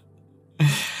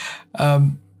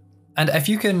 And if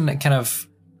you can kind of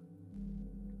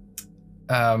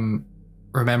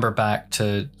remember back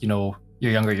to, you know,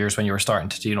 your younger years when you were starting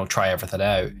to, you know, try everything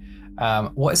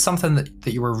out, what is something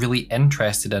that you were really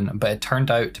interested in, but it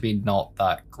turned out to be not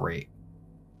that great?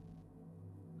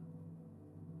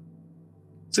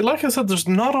 See, like I said, there's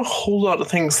not a whole lot of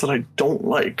things that I don't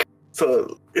like.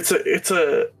 So it's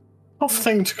a tough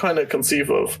thing to kind of conceive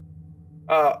of.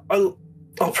 I'll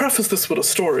preface this with a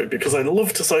story because I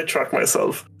love to sidetrack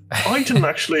myself. I didn't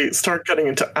actually start getting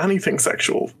into anything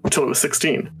sexual until I was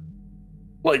 16.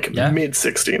 Like mid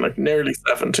 16, like nearly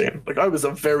 17. Like I was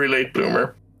a very late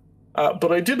bloomer.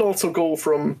 But I did also go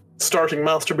from starting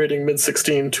masturbating mid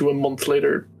 16 to a month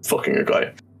later fucking a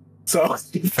guy. So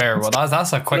fair. Well,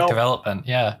 that's a quick development.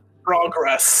 Yeah.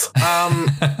 Progress.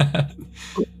 I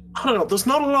don't know. There's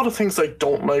not a lot of things I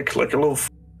don't like. Like I love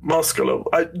muscular.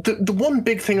 The one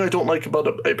big thing I don't like about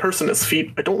a person is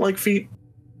feet. I don't like feet.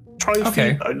 Try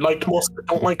feet. I like musk.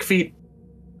 I don't like feet.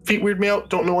 Feet weird me out.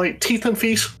 Don't know why. Teeth and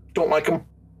feet. Don't like them.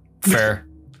 Fair.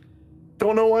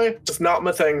 Don't know why. Just not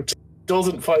my thing. Just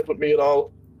doesn't fight with me at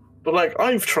all. But like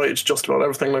I've tried just about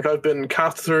everything. Like I've been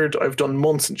cathetered, I've done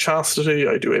months in chastity,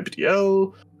 I do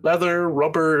ABDL, leather,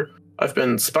 rubber, I've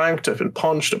been spanked, I've been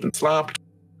punched, I've been slapped,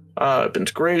 I've been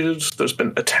degraded, there's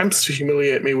been attempts to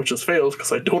humiliate me, which has failed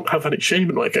because I don't have any shame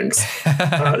in my kinks.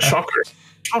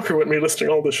 Shocker with me listing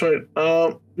all this shit.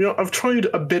 You know, I've tried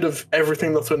a bit of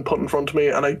everything that's been put in front of me,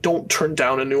 and I don't turn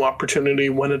down a new opportunity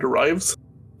when it arrives.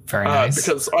 Very nice.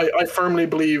 Because I firmly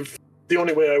believe the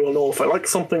only way I will know if I like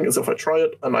something is if I try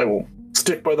it, and I will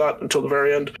stick by that until the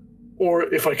very end. Or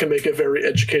if I can make a very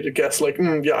educated guess, like,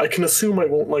 I can assume I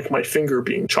won't like my finger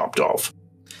being chopped off.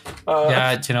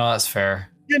 Yeah, you know, that's fair.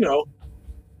 You know,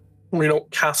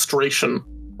 castration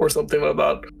or something like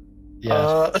that.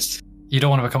 Yeah. You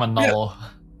don't want to become a null. Yeah.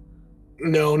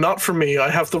 No, not for me.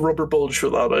 I have the rubber bulge for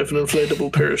that. I have an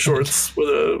inflatable pair of shorts with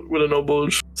a no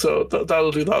bulge, so that'll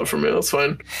do that for me. That's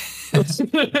fine.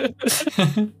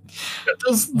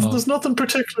 There's nothing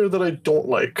particular that I don't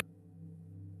like.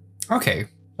 Okay,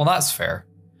 well that's fair.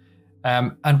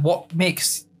 And what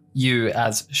makes you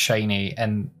as Shiny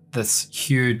in this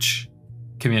huge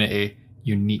community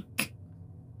unique?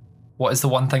 What is the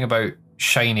one thing about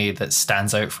Shiny that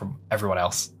stands out from everyone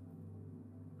else?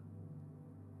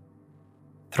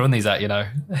 Throwing these at you now.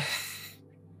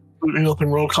 Nothing,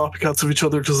 we're all copycats of each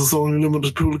other because it's only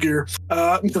limited pool gear.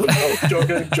 No,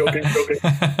 joking.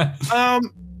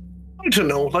 I don't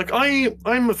know. Like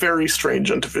I'm a very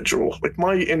strange individual. Like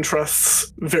my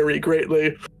interests vary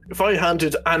greatly. If I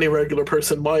handed any regular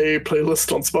person my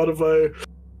playlist on Spotify,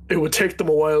 it would take them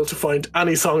a while to find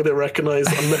any song they recognize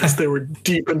unless they were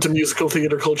deep into musical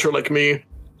theater culture like me.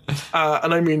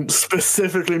 And I mean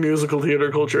specifically musical theater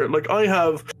culture. Like I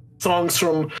have songs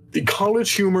from the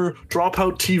College Humor,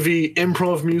 Dropout TV,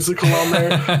 improv musical on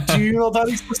there. Do you know that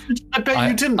existed? I bet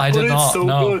you didn't. But it's so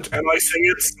good, and I sing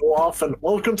it so often.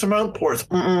 Welcome to Mount Port.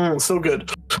 So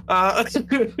good.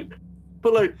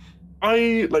 But like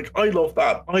I love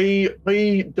that. I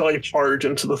dive hard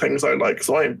into the things I like.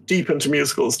 So I'm deep into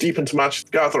musicals, deep into Magic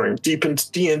the Gathering, deep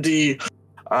into D&D,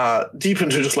 deep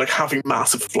into just like having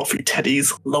massive fluffy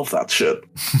teddies. Love that shit.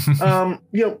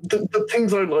 You know, the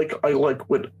things I like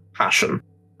with passion.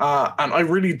 And I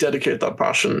really dedicate that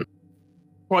passion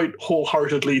quite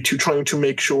wholeheartedly to trying to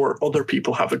make sure other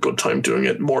people have a good time doing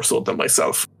it more so than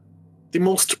myself. The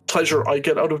most pleasure I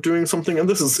get out of doing something, and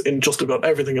this is in just about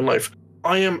everything in life,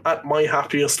 I am at my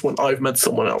happiest when I've made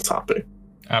someone else happy.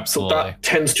 Absolutely. So that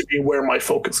tends to be where my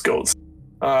focus goes.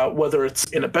 Whether it's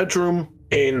in a bedroom,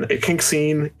 in a kink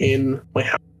scene, in my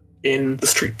house, in the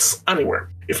streets, anywhere.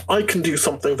 If I can do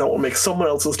something that will make someone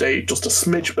else's day just a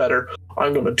smidge better,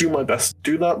 I'm going to do my best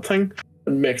to do that thing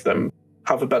and make them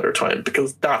have a better time,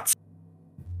 because that's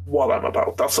what I'm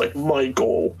about. That's like my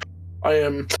goal. I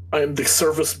am the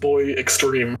service boy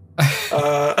extreme.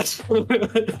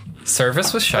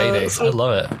 Service was shiny. I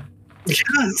love it.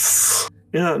 Yes.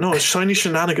 Yeah, no, it's Shiny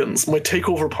Shenanigans, my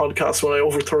takeover podcast when I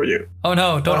overthrow you. Oh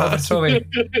no, don't overthrow me.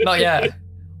 Not yet.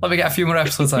 Let me get a few more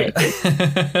episodes out.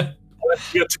 When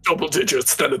you get to double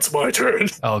digits, then it's my turn.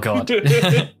 Oh god.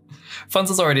 Funz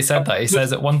has already said that. He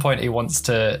says at one point he wants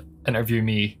to interview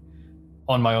me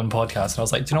on my own podcast. And I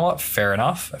was like, do you know what? Fair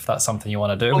enough. If that's something you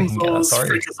want to do, we can get that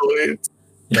sorted.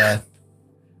 Yeah.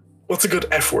 What's a good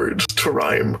F word to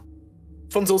rhyme?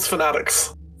 Funzo's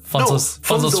Fanatics.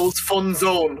 Funzo's Fun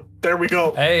Zone. There we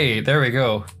go. Hey, there we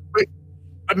go.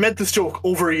 I made this joke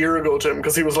over a year ago to him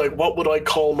because he was like, what would I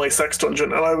call my sex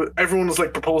dungeon? And everyone was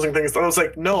like proposing things. And I was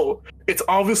like, no, it's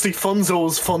obviously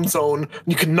Funzo's Fun Zone.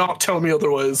 You cannot tell me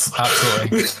otherwise.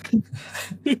 Absolutely.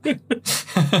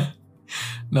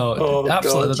 No,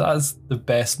 absolutely. God. That's the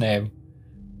best name.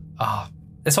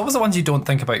 It's always the ones you don't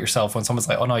think about yourself when someone's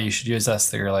like, oh no, you should use this.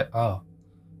 That you're like, oh,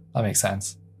 that makes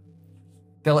sense.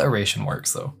 The alliteration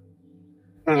works though.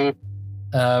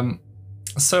 Mm-hmm.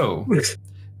 So,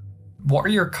 what are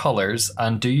your colors,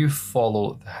 and do you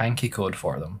follow the hanky code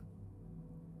for them?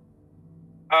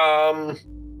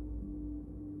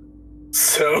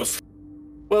 So,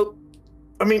 well,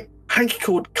 I mean, hanky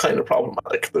code kind of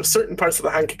problematic. There's certain parts of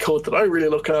the hanky code that I really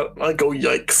look at and I go,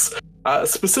 yikes.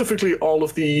 Specifically, all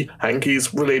of the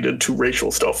hankies related to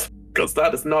racial stuff, because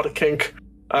that is not a kink.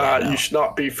 No. You should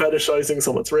not be fetishizing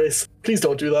someone's race. Please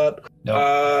don't do that.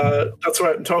 No. That's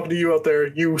right. I'm talking to you out there.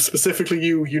 You, specifically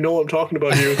you. You know I'm talking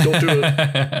about you. Don't do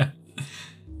it.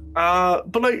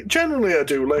 But like, generally I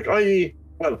do. Like, I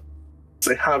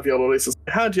have yellow laces.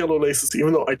 I had yellow laces,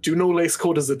 even though I do know lace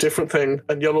code is a different thing,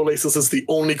 and yellow laces is the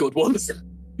only good one.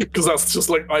 Because that's just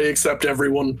like, I accept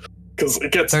everyone. Because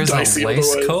it gets dicey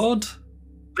otherwise. There's a lace code?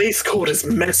 Lace code is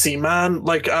messy, man.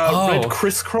 Like, red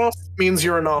crisscross means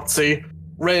you're a Nazi.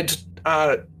 Red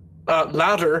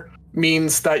ladder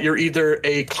means that you're either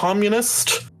a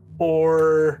communist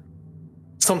or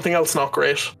something else not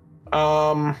great.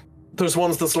 There's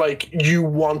ones that's like, you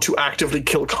want to actively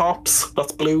kill cops.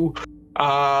 That's blue.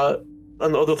 And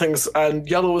other things. And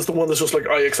yellow is the one that's just like,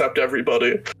 I accept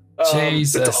everybody.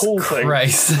 Jesus it's a whole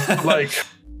Christ. Thing.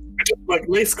 like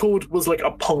lace code was like a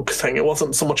punk thing. It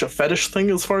wasn't so much a fetish thing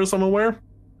as far as I'm aware.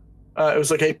 It was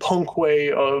like a punk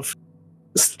way of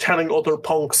telling other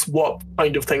punks what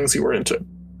kind of things you were into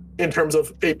in terms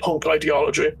of a punk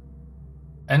ideology.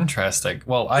 Interesting.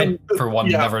 Well, I, for one,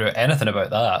 never knew anything about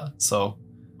that, so...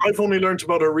 I've only learned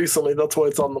about it recently, that's why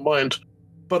it's on the mind.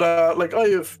 But, like, I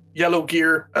have yellow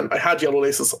gear, and I had yellow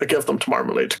laces. I gave them to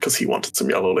Marmalade, because he wanted some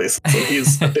yellow laces, so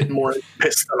he's a bit more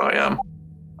pissed than I am.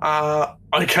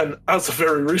 I can, as of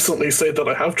very recently, say that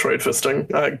I have tried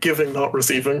fisting, giving, not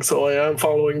receiving, so I am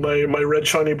following my red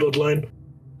shiny bloodline.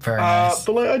 Very nice.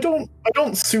 But like, I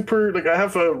don't super, like, I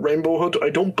have a rainbow hood. I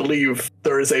don't believe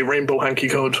there is a rainbow hanky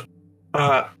code.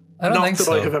 I don't think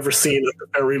so. I have ever seen at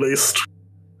the very least.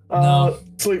 No.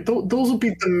 So like, those would be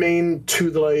the main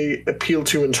two that I appeal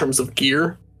to in terms of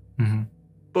gear. Mm-hmm.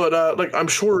 But like, I'm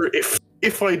sure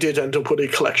if I did end up with a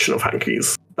collection of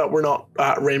hankies that were not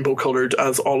rainbow colored,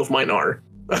 as all of mine are,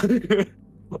 I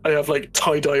have like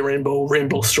tie-dye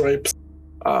rainbow stripes.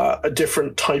 A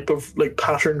different type of like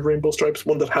patterned rainbow stripes,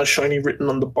 one that has shiny written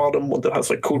on the bottom, one that has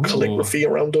like cool calligraphy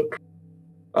around it.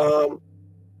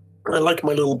 I like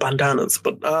my little bandanas,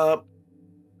 but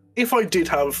if I did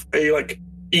have a like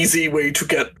easy way to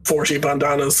get 40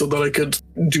 bandanas so that I could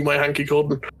do my hanky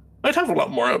code, I'd have a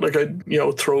lot more. Like, I'd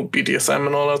throw BDSM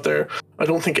and all out there. I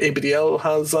don't think ABDL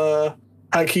has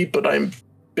hanky, but I'm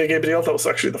big ABDL. That was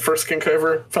actually the first kink I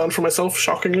ever found for myself,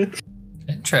 shockingly.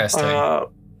 Interesting.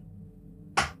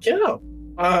 Yeah,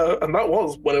 and that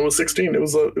was when I was 16. It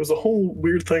was a whole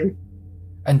weird thing.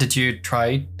 And did you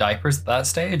try diapers at that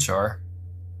stage, or?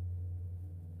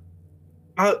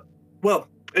 Well,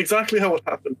 exactly how it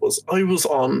happened was I was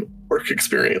on work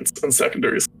experience in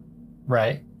secondaries.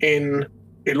 Right. In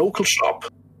a local shop,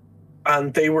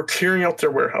 and they were clearing out their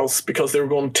warehouse because they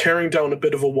were tearing down a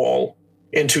bit of a wall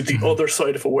into the other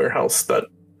side of a warehouse that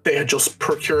they had just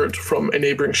procured from a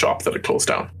neighboring shop that had closed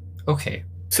down. Okay.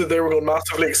 So they were going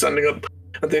massively extending it,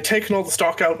 and they'd taken all the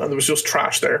stock out, and there was just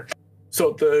trash there.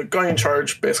 So the guy in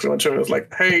charge basically went to him and was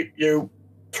like, hey, you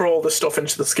throw all this stuff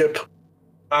into the skip.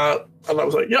 And I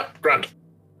was like, yeah, grand.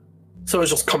 So I was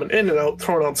just coming in and out,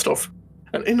 throwing out stuff.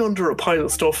 And in under a pile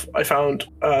of stuff, I found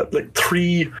like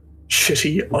 3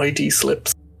 shitty ID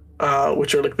slips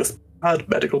which are like this bad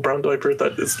medical brown diaper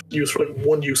that is used for like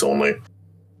one use only,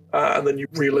 and then you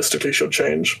realistically should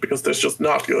change because they're just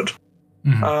not good.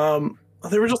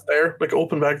 They were just there, like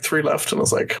open bag, 3 left, and I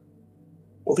was like,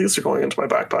 well, these are going into my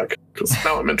backpack because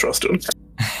now I'm interested.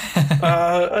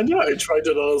 And yeah, I tried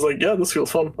it and I was like, yeah, this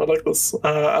feels fun. I like this.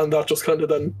 And that just kind of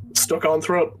then stuck on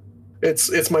throughout.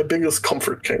 It's my biggest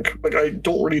comfort kink. Like, I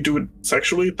don't really do it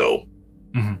sexually, though.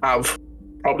 I have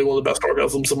probably one of the best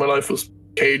orgasms of my life was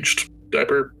caged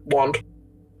diaper wand.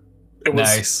 It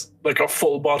was Nice. like a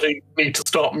full body need to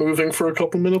stop moving for a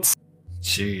couple minutes.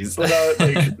 Jeez. But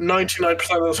like 99%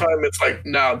 of the time, it's like,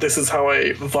 nah, this is how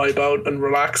I vibe out and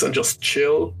relax and just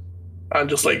chill and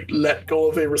just like let go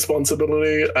of a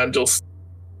responsibility and just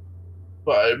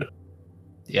vibe.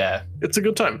 Yeah. It's a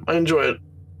good time. I enjoy it.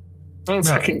 And it's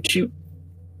Yeah. fucking cute.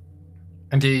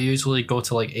 And do you usually go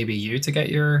to like ABU to get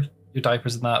your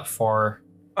diapers and that for?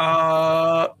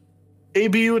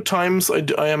 ABU at times.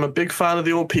 I am a big fan of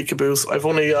the old Peekaboos. I've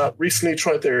only recently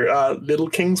tried their Little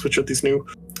Kings, which are these new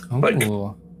like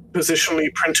Ooh.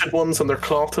 positionally printed ones, and they're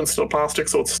cloth instead of plastic,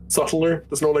 so it's subtler.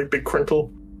 There's no like big crinkle,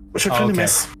 which I kind of Okay.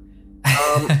 miss.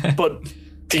 But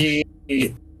the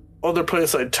other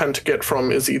place I tend to get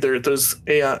from is either there's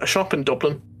a shop in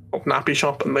Dublin called Nappy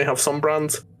Shop, and they have some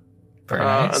brands, Very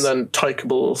nice. and then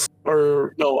Tykeables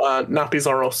or no Nappies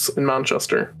R Us in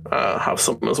Manchester have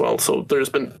some as well. So there's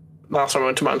been last time I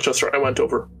went to Manchester, I went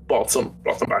over, bought some,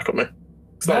 brought them back with me.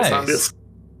 So that was Nice. handiest.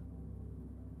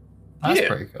 That's yeah.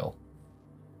 pretty cool.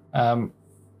 And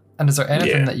is there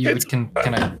anything Yeah, that you would it's-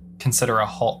 kind of consider a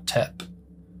hot tip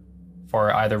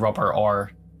for either rubber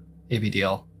or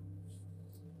ABDL?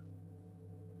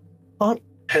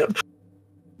 Tip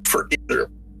for either.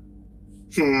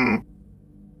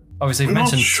 Obviously, you've I'm not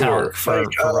mentioned sure. talc for,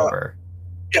 Like, for rubber.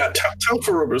 Yeah, talc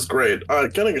for rubber is great.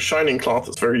 Getting a shining cloth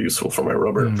is very useful for my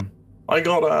rubber. Mm. I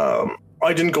got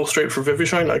I didn't go straight for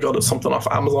Vivishine. I got something off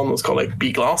Amazon that's called like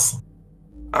B Gloss.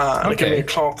 And it gave me a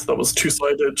cloth that was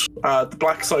 2-sided. The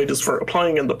black side is for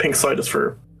applying and the pink side is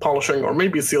for polishing, or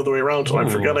maybe it's the other way around and I'm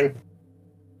Ooh. forgetting.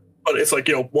 But it's like,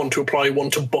 one to apply, one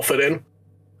to buff it in.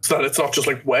 So that it's not just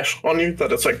like wet on you,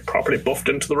 that it's like properly buffed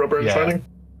into the rubber and Yeah. shining.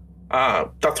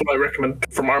 That's what I recommend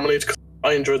for Marmalade because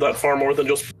I enjoy that far more than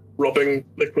just rubbing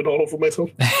liquid all over myself.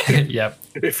 Yep.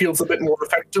 It feels a bit more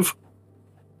effective.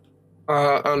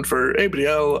 And for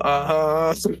ABDL,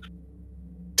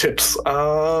 tips.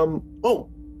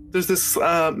 There's this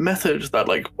method that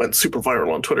like went super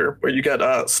viral on Twitter where you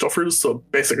get stuffers. So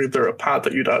basically, they're a pad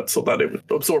that you'd add so that it would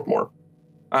absorb more.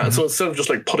 So instead of just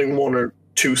like putting 1 or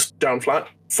 2 down flat,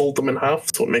 fold them in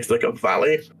half so it makes like a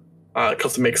valley.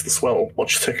 Because it makes the swell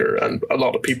much thicker, and a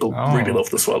lot of people really love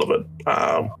the swell of it.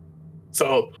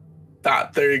 So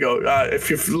that there you go. If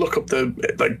you look up the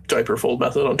like diaper fold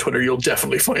method on Twitter, you'll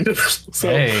definitely find it. So,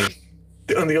 Hey.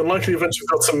 on the unlikely event you've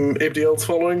got some ABDLs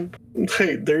following,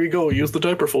 hey, there you go. Use the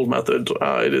diaper fold method.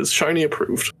 It is shiny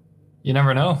approved. You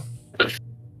never know.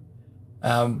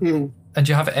 And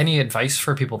do you have any advice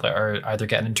for people that are either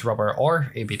getting into rubber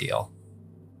or ABDL?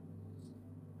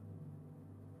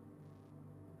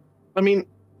 I mean,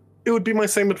 it would be my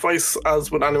same advice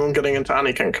as with anyone getting into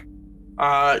any kink.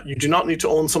 You do not need to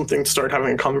own something to start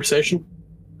having a conversation.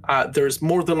 There's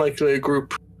more than likely a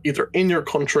group either in your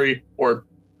country or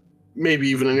maybe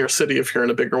even in your city if you're in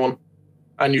a bigger one.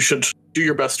 And you should do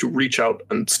your best to reach out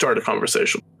and start a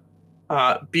conversation.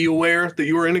 Be aware that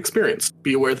you are inexperienced.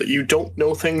 Be aware that you don't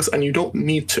know things and you don't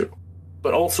need to.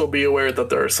 But also be aware that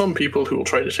there are some people who will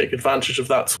try to take advantage of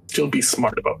that, so still be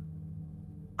smart about it.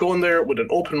 Go in there with an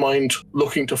open mind,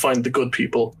 looking to find the good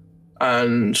people,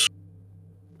 and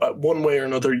one way or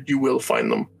another, you will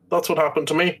find them. That's what happened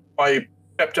to me. I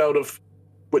stepped out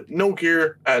with no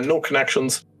gear and no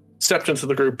connections, stepped into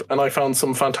the group, and I found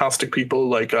some fantastic people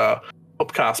like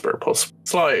Up Casper, Puss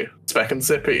Sly, Speck and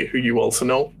Zippy, who you also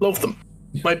know. Love them.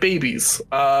 Yeah. My babies,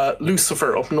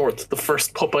 Lucifer up north, the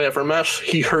first pup I ever met.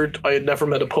 He heard I had never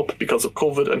met a pup because of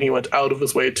COVID, and he went out of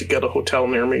his way to get a hotel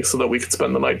near me so that we could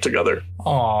spend the night together.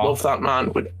 Aww. Love that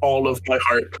man with all of my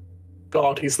heart.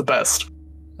 God, he's the best.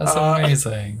 That's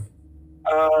amazing.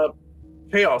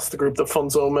 Chaos, the group that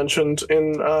Funzo mentioned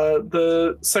in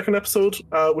the second episode,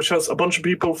 which has a bunch of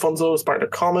people. Funzo is part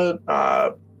of Comet,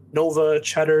 Nova,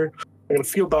 Cheddar. I'm going to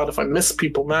feel bad if I miss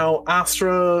people now.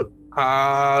 Astra,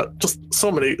 just so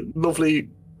many lovely,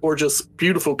 gorgeous,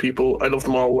 beautiful people. I love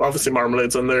them all. Obviously,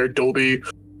 Marmalade's in there, Dobie.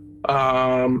 Who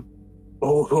am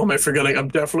I forgetting? I'm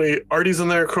definitely Artie's in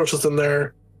there, Crush is in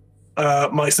there.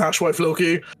 My Sash wife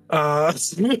Loki,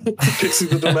 Pixie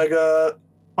the Omega,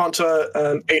 Ponta,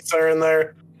 and Ace are in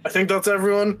there. I think that's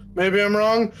everyone. Maybe I'm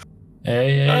wrong.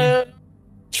 Hey.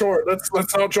 Sure, let's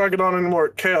not drag it on anymore.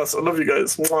 Chaos, I love you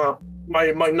guys. Mwah.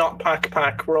 My not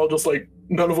pack. We're all just like,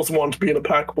 none of us want to be in a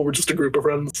pack, but we're just a group of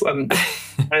friends, and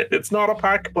it's not a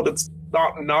pack, but it's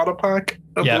not a pack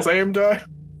at the same time.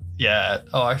 Yeah.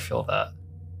 Oh, I feel that.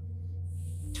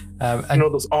 You know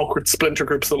those awkward splinter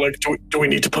groups that like, do we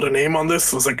need to put a name on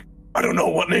this? I was like, I don't know,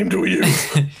 what name do we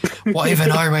use? What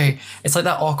even are we? It's like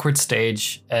that awkward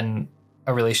stage in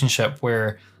a relationship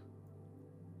where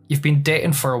you've been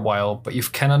dating for a while, but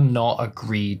you've kind of not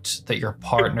agreed that you're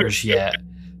partners yet.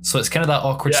 So it's kind of that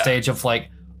awkward stage of like,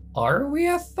 are we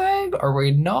a thing? Are we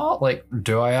not? Like,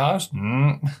 do I ask?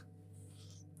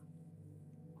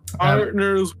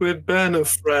 Partners with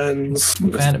friends.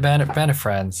 Ben of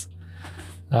friends.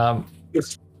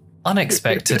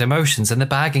 Unexpected emotions in the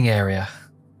bagging area.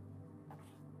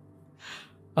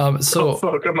 Oh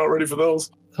fuck, I'm not ready for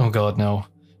those. Oh god, no.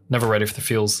 Never ready for the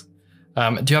feels.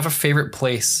 Do you have a favorite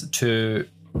place to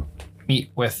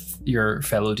meet with your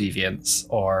fellow deviants,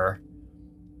 or?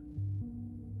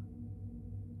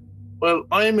 Well,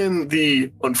 I'm in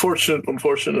the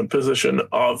unfortunate position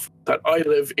of that I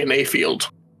live in a field.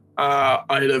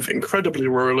 I live incredibly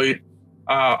rurally.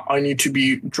 I need to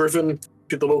be driven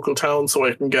to the local town so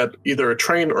I can get either a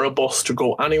train or a bus to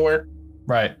go anywhere.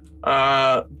 Right.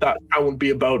 That would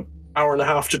be about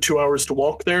 1.5 to 2 hours to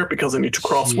walk there because I need to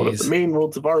cross one of the main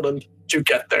roads of Ireland to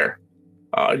get there.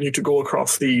 I need to go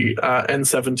across the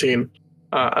N17,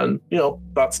 and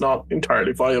that's not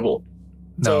entirely viable.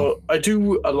 No. So I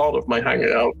do a lot of my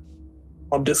hanging out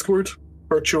on Discord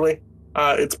virtually.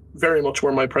 It's very much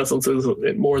where my presence is,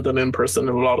 more than in person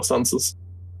in a lot of senses.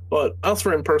 But as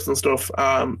for in-person stuff,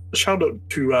 shout out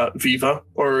to Viva,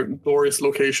 our glorious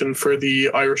location for the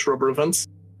Irish Rubber events.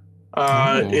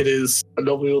 It is a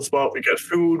lovely little spot. We get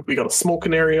food. We got a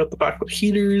smoking area at the back with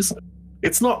heaters.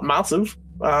 It's not massive,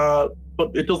 but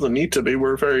it doesn't need to be.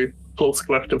 We're a very close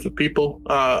collective of people,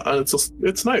 and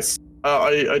it's nice.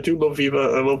 I do love Viva.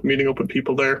 I love meeting up with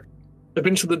people there. I've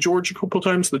been to the George a couple of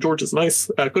times. The George is nice.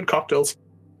 Good cocktails.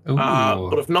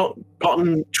 But I've not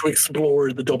gotten to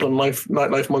explore the Dublin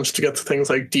nightlife much to get to things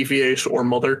like DV8 or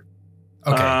Mother,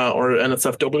 or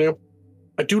NSFW.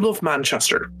 I do love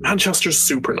Manchester. Manchester's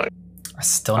super nice. I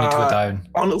still need to go down.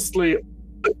 Honestly,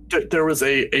 there was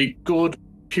a good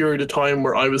period of time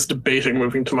where I was debating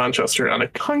moving to Manchester, and I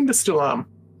kind of still am.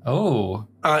 Oh.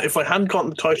 If I hadn't gotten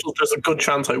the title, there's a good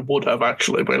chance I would have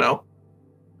actually by now.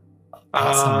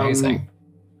 That's amazing.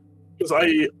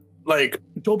 Because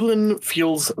Dublin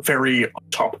feels very on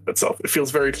top of itself. It feels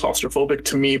very claustrophobic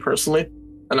to me personally,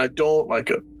 and I don't like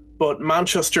it. But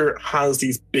Manchester has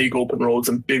these big open roads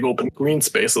and big open green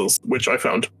spaces, which I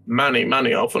found many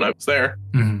of when I was there.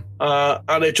 Mm-hmm.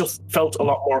 And it just felt a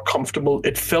lot more comfortable.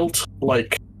 It felt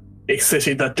like a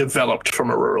city that developed from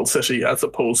a rural city as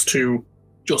opposed to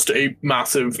just a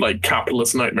massive,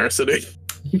 capitalist nightmare city.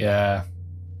 Yeah.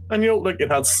 And,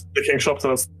 it has the King Shops, it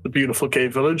has the beautiful Gay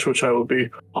Village, which I will be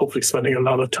hopefully spending a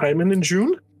lot of time in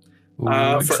June. For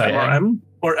MRM.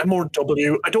 Or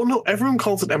MRW. I don't know. Everyone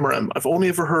calls it MRM. I've only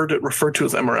ever heard it referred to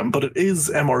as MRM, but it is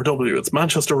MRW. It's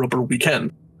Manchester Rubber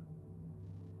Weekend.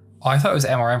 Oh, I thought it was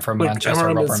MRM for Manchester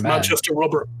MRM Rubber is Man. Manchester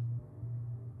Rubber.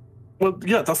 Well,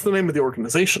 yeah, that's the name of the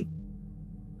organization.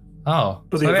 Oh,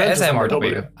 but so the it is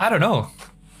MRW. I don't know.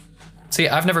 See,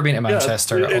 I've never been to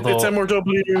Manchester. It's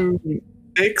MRW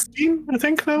 16, I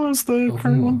think now is the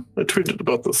current one. I tweeted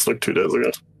about this 2 days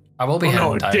ago. I will be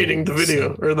heading down. Dating the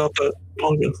video, or not the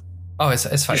podcast. Oh, it's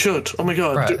fine. You should. Oh my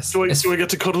god. Right, do I get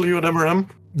to cuddle you at MRM?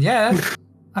 Yeah,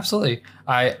 absolutely.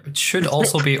 I should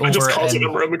also be over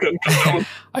MRM again.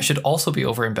 I should also be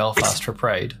over in Belfast for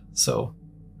Pride. So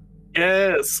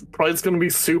yes, Pride's going to be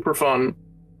super fun.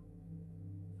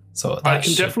 So I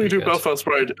can definitely do Belfast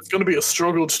Pride. It's going to be a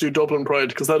struggle to do Dublin Pride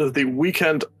because that is the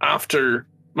weekend after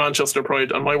Manchester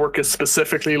Pride, and my work is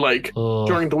specifically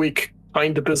during the week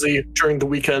kind of busy, during the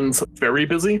weekends very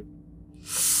busy.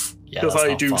 Because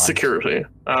I do security.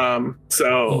 And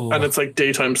it's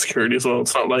daytime security as well.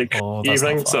 It's not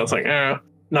evening. Not so it's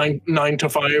 9 to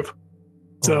 5.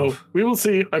 So we will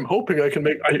see. I'm hoping I can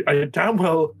make. I damn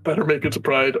well better make it to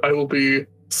Pride. I will be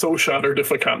so shattered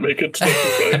if I can't make it to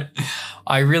Pride.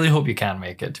 I really hope you can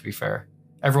make it, to be fair.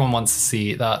 Everyone wants to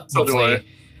see that lovely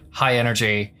high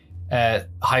energy,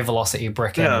 high velocity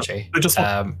brick energy. I just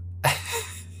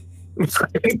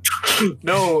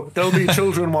no, there'll be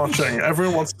children watching.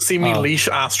 Everyone wants to see me leash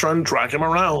Astra and drag him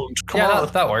around. Come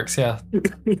on. That works, yeah.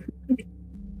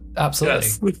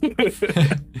 Absolutely.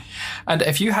 Yes. And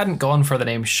if you hadn't gone for the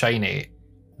name Shiny,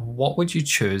 what would you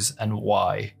choose and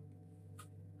why?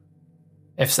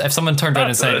 If someone turned around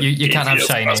and said, you can't have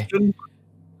Shiny. Question.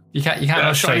 You can't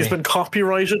have Shiny's shiny. been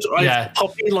copyrighted. I have a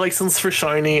puppy license for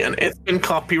Shiny, and it's been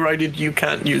copyrighted. You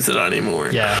can't use it anymore.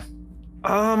 Yeah.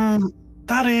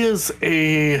 That is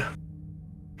a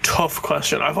tough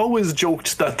question. I've always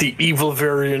joked that the evil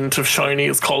variant of Shiny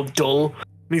is called Dull.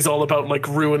 And he's all about like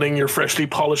ruining your freshly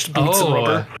polished boots and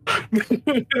rubber.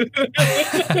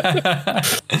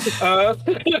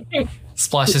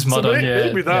 Splashes mud on you.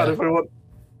 Maybe that if I want.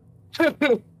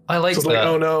 I like just that. like,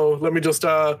 oh no, let me just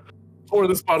pour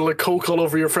this bottle of Coke all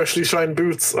over your freshly shined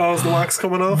boots. Oh, is the wax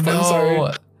coming off? I'm sorry.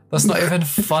 No, that's not even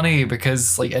funny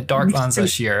because like at Darklands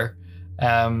this year,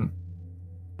 the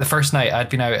first night I'd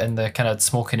been out in the kind of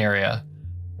smoking area,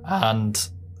 and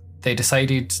they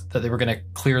decided that they were going to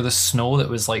clear the snow that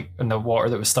was like in the water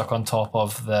that was stuck on top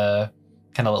of the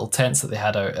kind of little tents that they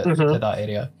had out at that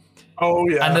area. Oh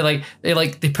yeah. And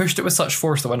they pushed it with such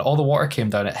force that when all the water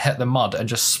came down, it hit the mud and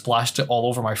just splashed it all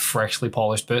over my freshly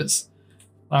polished boots.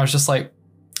 And I was just like,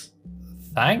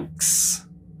 thanks.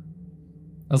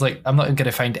 I was like, I'm not even going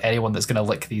to find anyone that's going to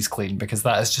lick these clean because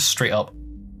that is just straight up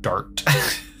dirt.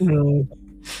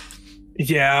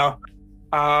 Yeah.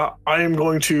 I am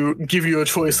going to give you a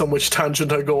choice on which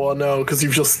tangent I go on now because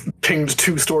you've just pinged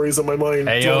two stories in my mind.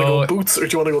 Hey, do you want to go boots or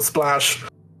do you want to go splash?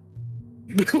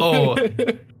 Oh,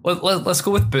 let's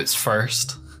go with boots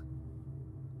first.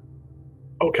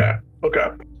 Okay.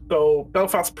 So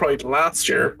Belfast Pride last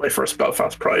year, my first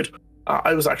Belfast Pride,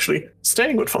 I was actually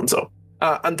staying with Funzo.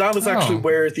 And that is actually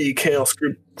where the Chaos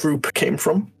group came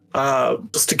from.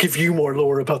 Just to give you more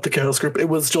lore about the Chaos group, it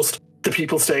was just the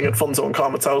people staying at Funzo and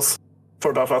Comet's house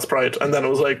for Belfast Pride. And then it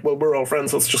was like, well, we're all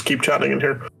friends, let's just keep chatting in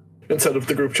here instead of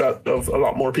the group chat of a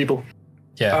lot more people.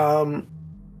 Yeah.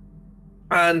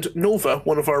 And Nova,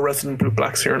 one of our resident Blue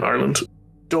Blacks here in Ireland,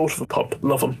 dote of a pup,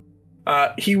 love him.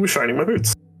 He was shining my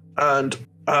boots. And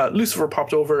Lucifer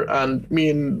popped over, and me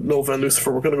and Nova and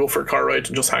Lucifer were going to go for a car ride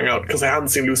and just hang out because I hadn't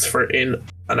seen Lucifer in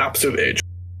an absolute age.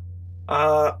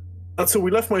 And so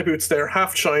we left my boots there,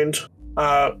 half shined,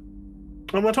 and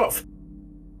went off.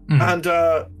 And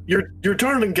your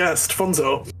darling guest,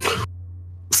 Funzo,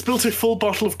 spilt a full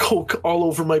bottle of Coke all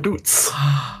over my boots.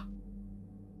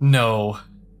 No.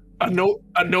 And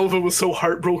Nova was so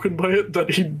heartbroken by it that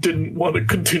he didn't want to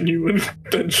continue and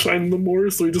then shine them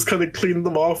more, so he just kind of cleaned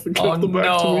them off and gave them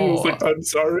back to me. I was like, I'm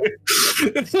sorry.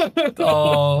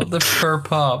 Oh, the poor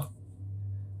pup.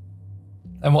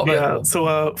 And what about... so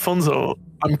Funzo,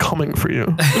 I'm coming for you.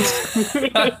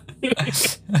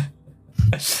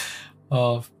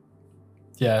 Oh,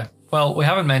 yeah. Well, we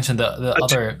haven't mentioned the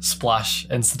other splash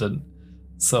incident,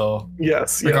 so...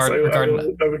 Yes, I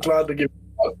would gladly give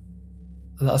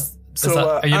are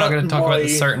you not going to talk about the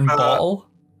certain bottle?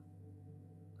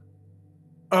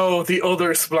 Oh, the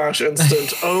other splash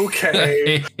incident.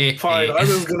 Okay, fine. I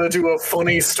was going to do a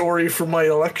funny story from my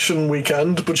election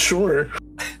weekend, but sure.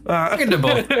 We can do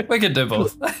both. We can do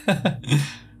both.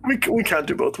 we can't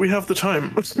do both. We have the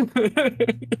time.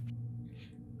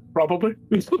 Probably.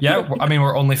 Yeah, I mean,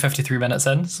 we're only 53 minutes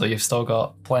in, so you've still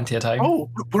got plenty of time. Oh,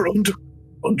 we're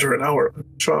under an hour.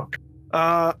 Shock.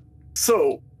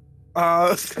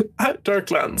 At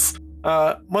Darklands,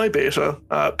 my beta,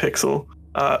 Pixel,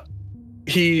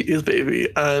 he is baby,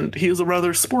 and he is a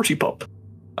rather sporty pup.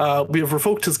 We have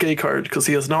revoked his gay card because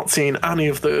he has not seen any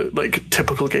of the like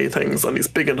typical gay things, and he's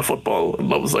big into football and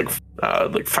loves like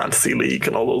fantasy league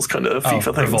and all those kind of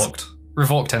FIFA things.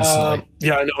 Revoked instantly.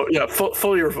 Yeah, I know. Yeah,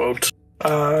 fully revoked.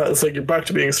 It's like you're back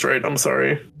to being straight. I'm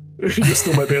sorry. You're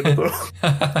still my beta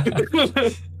though.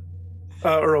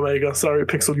 Or Omega. Sorry,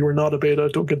 Pixel, you were not a beta.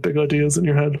 Don't get big ideas in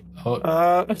your head.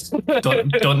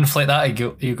 Don't inflate that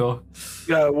ego.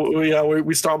 Yeah,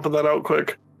 we stomping that out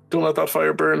quick. Don't let that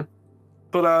fire burn.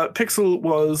 But Pixel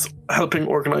was helping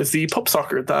organize the pup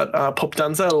soccer that Pup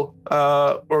Danzel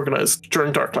organized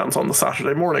during Darklands on the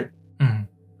Saturday morning.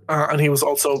 And he was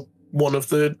also one of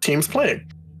the teams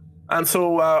playing. And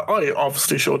so I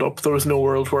obviously showed up. There was no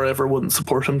world where I ever wouldn't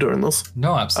support him doing this.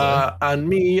 No, absolutely. And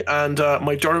me and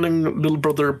my darling little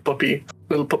puppy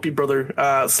brother,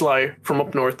 Sly from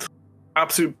up north.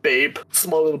 Absolute babe,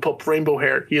 small little pup, rainbow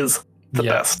hair. He is the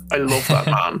best. I love that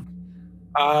man.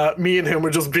 Me and him were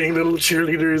just being little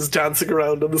cheerleaders, dancing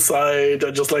around on the side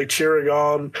and just like cheering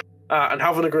on and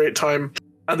having a great time.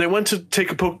 And they went to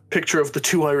take a picture of the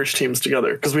two Irish teams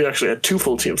together because we actually had two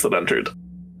full teams that entered.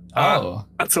 And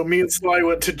so me and Sly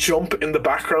went to jump in the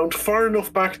background, far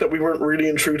enough back that we weren't really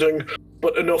intruding,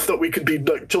 but enough that we could be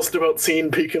like just about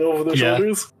seen peeking over the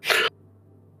shoulders.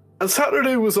 And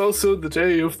Saturday was also the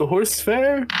day of the horse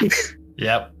fair.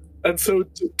 Yep. And so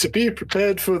to be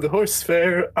prepared for the horse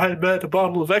fair, I met a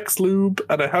bottle of X-Lube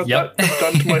and I had that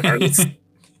down to my harness.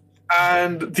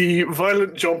 And the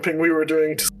violent jumping we were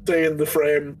doing to stay in the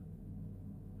frame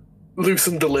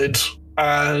loosened the lid,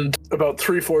 and about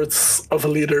 3/4 of a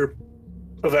liter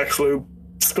of X-Lube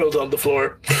spilled on the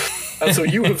floor. And so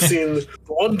you have seen the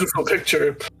wonderful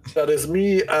picture that is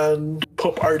me and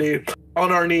Pup Artie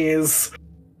on our knees,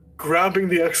 grabbing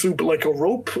the X-Lube like a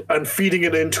rope and feeding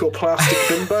it into a plastic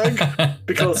bin bag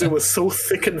because it was so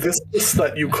thick and viscous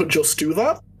that you could just do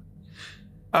that.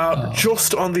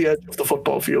 Just on the edge of the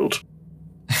football field.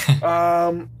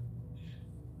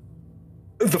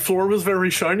 The floor was very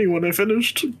shiny when I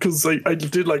finished because I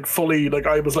did like fully, like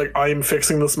I was like, I'm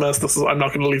fixing this mess. I'm not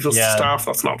going to leave this to staff.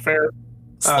 That's not fair.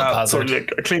 So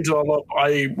like, I cleaned it all up.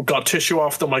 I got tissue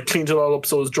off them. I cleaned it all up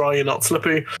so it was dry and not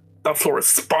slippy. That floor is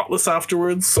spotless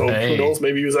afterwards. So who knows?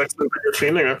 Maybe use extra bigger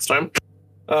cleaning next time.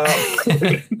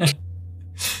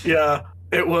 Yeah,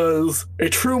 it was a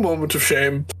true moment of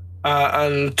shame.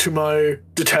 And to my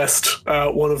detest,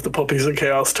 one of the puppies in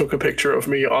chaos took a picture of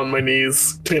me on my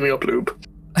knees cleaning up lube.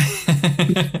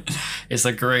 It's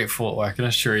a great photo, I can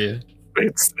assure you.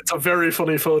 It's a very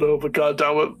funny photo, but god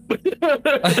damn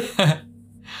it.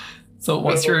 So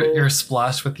what's your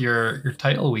splash with your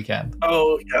title weekend?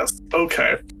 Oh yes,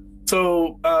 okay.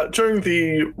 So during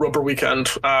the rubber weekend,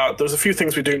 there's a few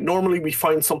things we do. Normally we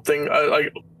find something,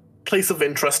 like place of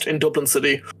interest in Dublin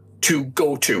City to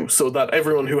go to, so that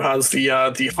everyone who has the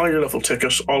higher level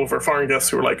ticket, all of our foreign guests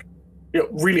who are like,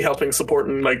 really helping,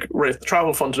 supporting, like raise the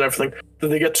travel fund and everything, that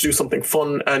they get to do something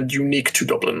fun and unique to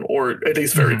Dublin, or at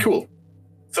least very cool.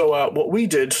 So what we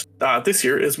did this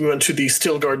year is we went to the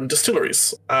Still Garden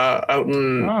Distilleries out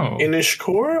in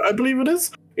Inishcore, I believe it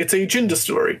is. It's a gin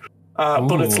distillery,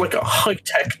 but it's like a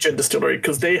high-tech gin distillery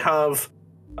because they have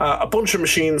a bunch of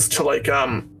machines to like,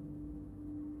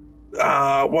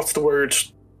 what's the word?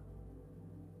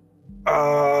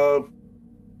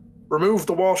 Remove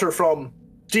the water from,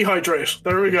 dehydrate.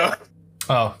 There we go.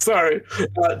 Oh, sorry.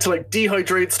 To like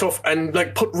dehydrate stuff and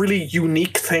like put really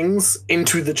unique things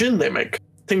into the gin they make.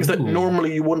 Things that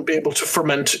normally you wouldn't be able to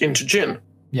ferment into gin.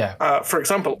 Yeah. For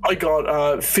example, I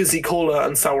got fizzy cola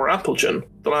and sour apple gin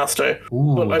the last day.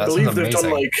 Ooh, but I believe they've done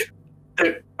amazing.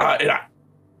 like,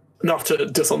 not to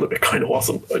diss on them, it kind of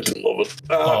wasn't. I didn't love it.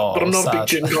 But I'm not a big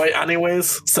gin guy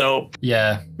anyways, so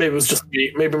yeah, maybe it was just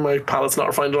me. Maybe my palate's not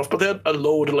refined enough. But they had a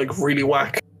load of like really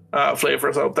whack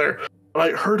flavors out there. And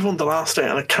I heard one the last day,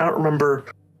 and I can't remember.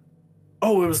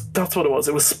 Oh, that's what it was.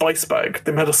 It was Spice Bag.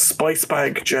 They made a Spice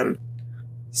Bag gin.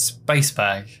 Spice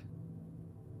Bag.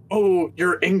 Oh,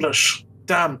 you're English.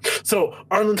 Damn. So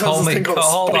Ireland has this thing called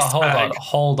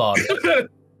Hold on.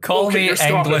 Call me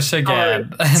English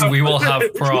again, and we will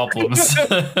have problems.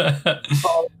 Are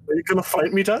you gonna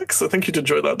fight me, Dax? I think you'd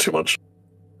enjoy that too much.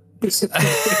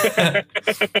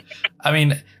 I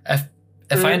mean,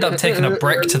 if I end up taking a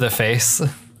brick to the face.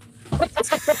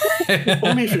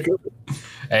 Only if you're good.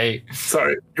 Hey.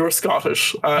 Sorry, you're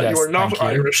Scottish. Yes, you are not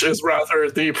Irish, is rather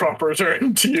the proper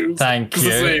term to use. Thank you.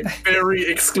 This is a very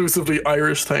exclusively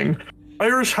Irish thing.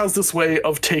 Irish has this way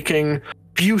of taking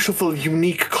beautiful,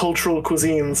 unique cultural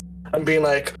cuisines and being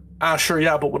like, sure,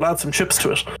 yeah, but we'll add some chips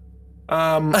to it.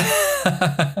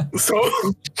 So,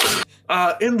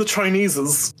 in the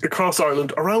Chineses across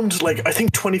Ireland, around like, I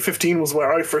think 2015 was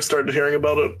where I first started hearing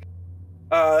about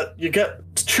it. You get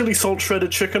chili salt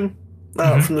shredded chicken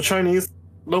from the Chinese.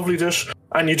 Lovely dish,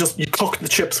 and you cook the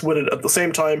chips with it at the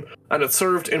same time, and it's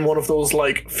served in one of those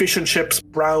like fish and chips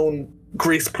brown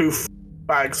grease proof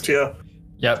bags to you,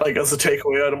 like as a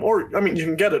takeaway item. Or I mean, you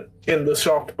can get it in the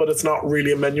shop, but it's not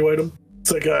really a menu item.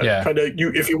 It's like a kind of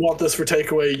if you want this for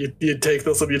takeaway, you take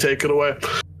this and you take it away.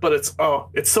 But it's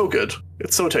so good,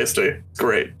 it's so tasty, it's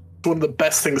great. It's one of the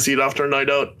best things to eat after a night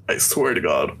out. I swear to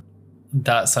God.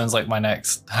 That sounds like my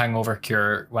next hangover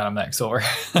cure when I'm next over.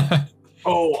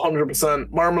 Oh,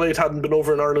 100%. Marmalade hadn't been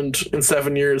over in Ireland in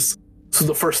 7 years. So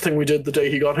the first thing we did the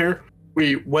day he got here,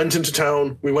 we went into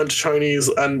town, we went to Chinese,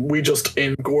 and we just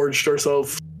engorged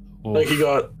ourselves. Oof. Like he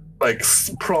got like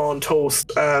prawn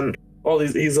toast and all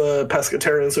these. He's a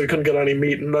pescatarian, so he couldn't get any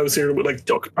meat. And I was here with like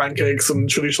duck pancakes and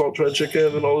chili salt shredded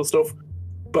chicken and all this stuff.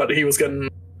 But he was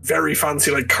getting very fancy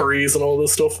like curries and all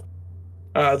this stuff.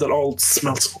 That all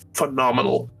smells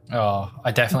phenomenal. Oh,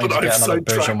 I definitely need to get another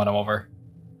version when I'm over.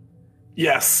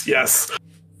 Yes.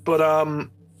 But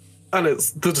and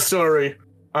it's the distillery.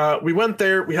 We went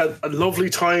there, we had a lovely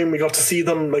time, we got to see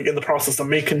them like in the process of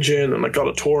making gin, and like got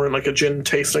a tour and like a gin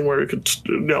tasting where we could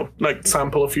like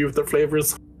sample a few of their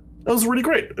flavors. It was really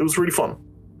great. It was really fun.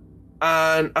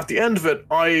 And at the end of it,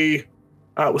 I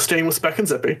was staying with Speck and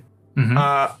Zippy.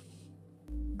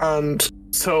 And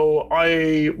so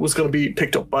I was going to be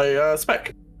picked up by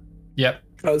Speck. Yep.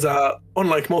 Because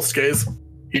unlike most gays,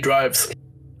 He drives.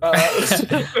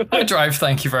 I drive,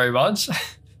 thank you very much.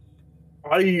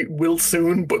 I will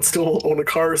soon, but still won't own a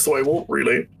car, so I won't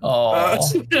really. Oh,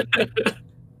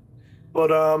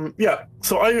 But yeah,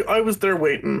 so I was there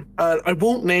waiting, and I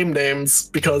won't name names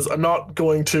because I'm not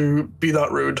going to be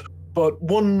that rude. But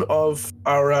one of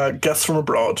our guests from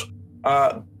abroad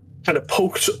kind of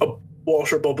poked a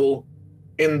water bubble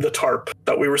in the tarp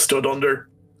that we were stood under,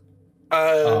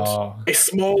 and a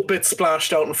small bit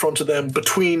splashed out in front of them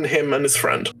between him and his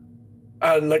friend.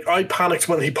 And like I panicked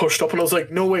when he pushed up, and I was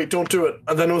like, "No, wait, don't do it."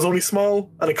 And then it was only small,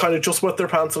 and it kind of just wet their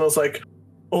pants, and I was like,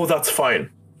 "Oh, that's fine."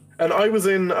 And I was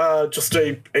in just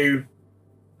a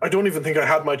I don't even think I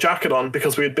had my jacket on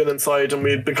because we had been inside and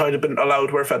we had been allowed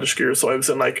to wear fetish gear. So I was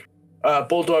in like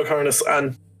bulldog harness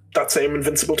and that same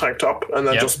invincible tank top, and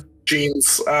then just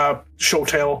jeans, show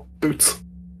tail boots.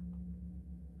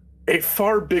 A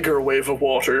far bigger wave of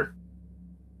water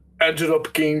ended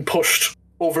up getting pushed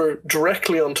over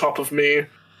directly on top of me,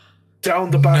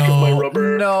 down the back of my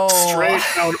rubber, straight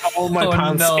down all my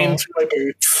pants into my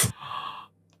boots.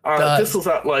 This was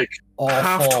at like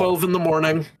awful. 12:30 in the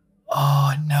morning.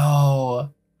 Oh no.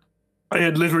 I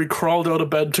had literally crawled out of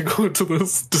bed to go to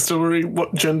this distillery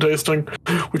gin tasting,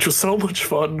 which was so much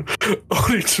fun,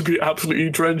 only to be absolutely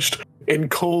drenched in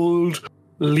cold,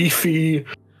 leafy,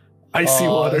 icy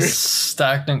water.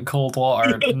 Stagnant cold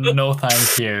water. No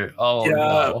thank you. Oh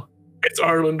no. It's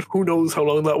Ireland. Who knows how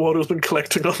long that water's been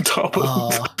collecting on top of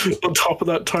on top of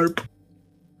that tarp.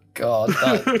 God,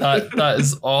 that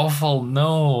is awful.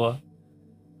 No.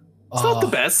 It's not the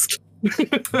best.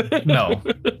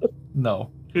 No.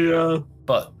 Yeah.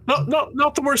 But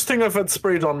not the worst thing I've had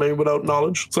sprayed on me without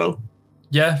knowledge, so.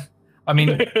 Yeah. I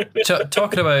mean,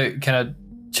 talking about kind of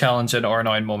challenging or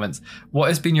annoying moments, what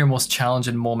has been your most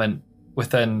challenging moment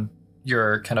within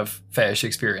your kind of fetish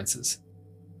experiences?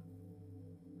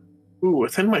 Ooh,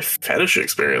 within my fetish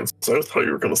experience, I thought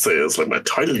you were going to say is like my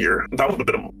title year. That would have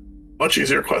been a much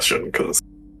easier question because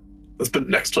there's been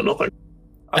next to nothing.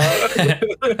 I'm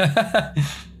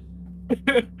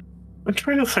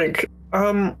trying to think.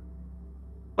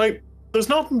 Like, there's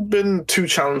not been too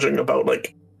challenging about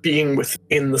like being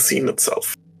within the scene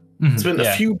itself. There's been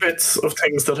a few bits of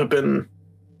things that have been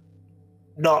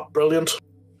not brilliant.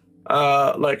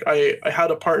 Like I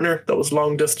had a partner that was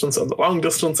long distance, and the long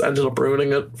distance ended up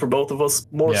ruining it for both of us,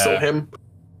 more so him.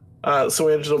 So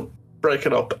we ended up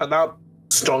breaking up, and that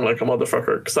stung like a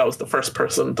motherfucker because that was the first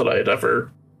person that I had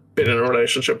ever been in a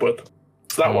relationship with.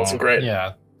 So that wasn't great.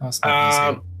 Yeah, that's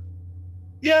not easy.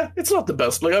 Yeah, it's not the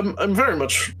best. Like I'm very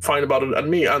much fine about it, and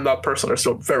me and that person are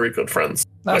still very good friends.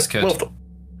 That's like, good. Love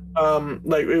them.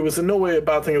 Like it was in no way a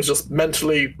bad thing. It was just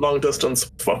mentally long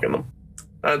distance fucking them,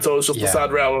 and so it's just the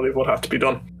sad reality of what had to be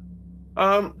done.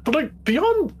 But like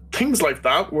beyond things like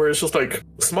that, where it's just like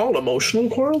small emotional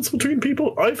quarrels between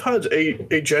people, I've had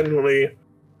a genuinely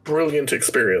brilliant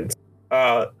experience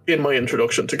in my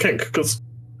introduction to kink. Because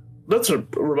let's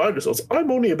remind ourselves, I'm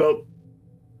only about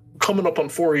coming up on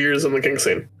 4 years in the kink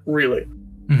scene, really.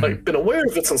 Like been aware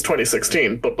of it since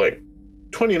 2016, but like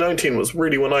 2019 was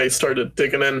really when I started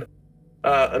digging in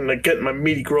and like getting my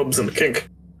meaty grubs in the kink.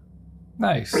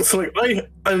 Nice. So like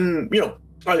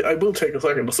I will take a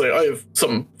second to say I have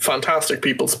some fantastic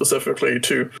people specifically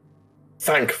to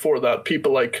thank for that.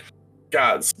 People like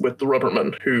Gaz with the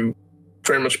Rubberman, who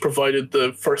very much provided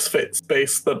the first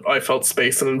space that I felt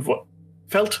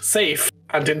felt safe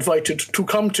and invited to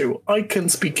come to. I can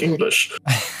speak English.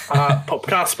 Pup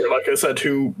Casper, like I said,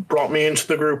 who brought me into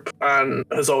the group and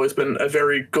has always been a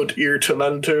very good ear to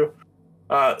lend to.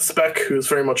 Spec, who's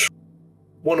very much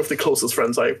one of the closest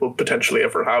friends I will potentially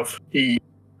ever have. He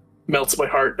melts my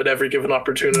heart at every given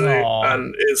opportunity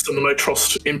and is someone I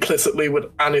trust implicitly with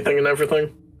anything and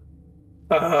everything.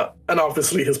 And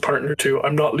obviously his partner too.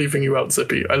 I'm not leaving you out,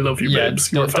 Zippy. I love you,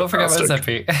 babes. You're don't forget about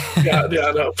Zippy. no.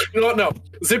 You know what? No.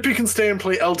 Zippy can stay and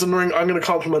play Elden Ring. I'm going to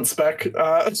compliment Spec.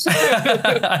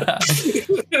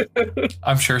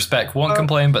 I'm sure Spec won't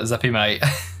complain, but Zippy might.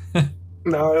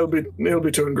 No, he'll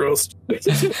be too engrossed.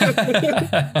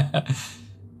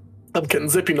 I'm kidding.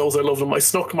 Zippy knows I love him. I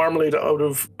snuck Marmalade out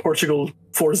of Portugal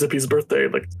for Zippy's birthday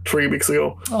like 3 weeks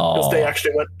ago. Because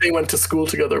they went to school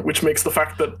together, which makes the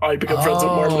fact that I became friends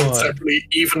with Marmalade separately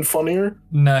even funnier.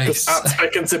 Nice. Because at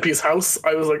Spec and Zippy's house,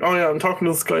 I was like, oh yeah, I'm talking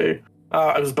to this guy.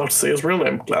 I was about to say his real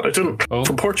name. Glad I didn't.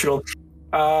 From Portugal.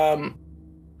 And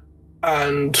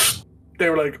they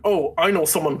were like, oh, I know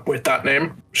someone with that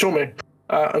name. Show me.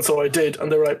 And so I did. And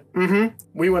they were like,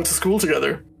 we went to school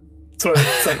together. So I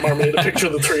sent Marmalade a picture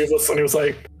of the three of us, and he was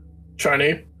like,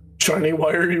 Shiny,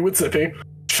 why are you with Zippy?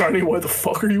 Shiny, why the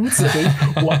fuck are you with Zippy?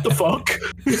 What the fuck?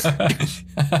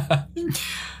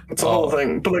 It's a whole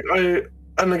thing. But like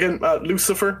and again,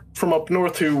 Lucifer from up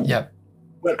north, who Yep.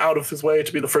 went out of his way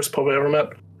to be the first pup I ever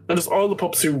met. And just all the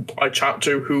pups who I chat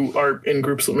to who are in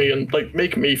groups with me and like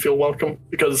make me feel welcome,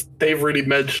 because they've really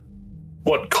made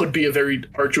what could be a very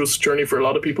arduous journey for a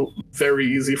lot of people very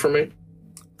easy for me.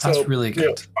 That's really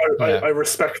good. I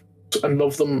respect and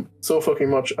love them so fucking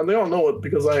much, and they all know it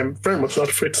because I am very much not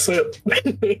afraid to say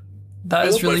it. That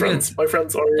is really good. My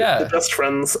friends are the best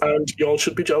friends, and y'all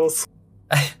should be jealous.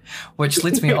 Which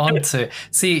leads me on to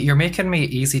see, you're making me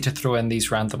easy to throw in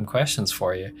these random questions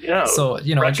for you. Yeah. So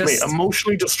just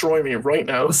emotionally destroy me right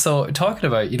now. So talking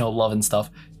about love and stuff,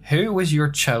 who was your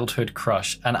childhood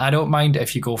crush? And I don't mind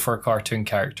if you go for a cartoon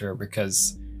character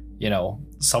because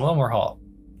some of them were hot.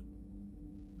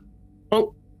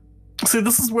 Well, see,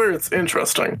 this is where it's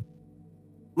interesting.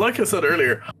 Like I said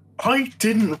earlier, I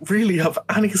didn't really have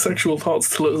any sexual thoughts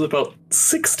till I was about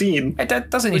 16. It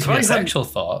doesn't need to be a sexual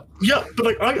thought. Yeah, but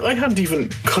like I hadn't even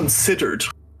considered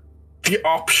the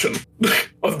option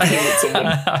of being with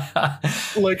someone.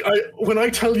 Like when I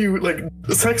tell you, like,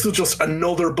 sex is just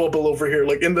another bubble over here.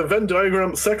 Like in the Venn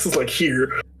diagram, sex is like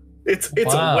here. It's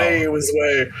Wow. a way.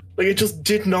 Like it just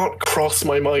did not cross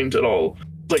my mind at all.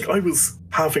 Like I was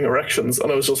having erections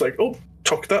and I was just like, oh,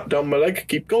 tuck that down my leg,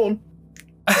 keep going.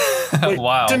 Like,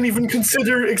 Wow. Didn't even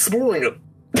consider exploring it.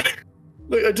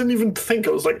 Like I didn't even think.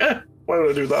 I was like, why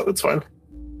would I do that? It's fine.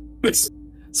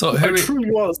 So I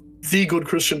truly was the good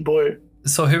Christian boy.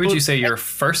 So who would you say your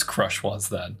first crush was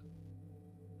then?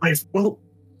 Well,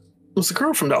 there was a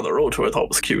girl from down the road who I thought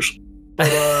was cute.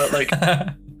 But like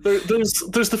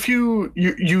there's the few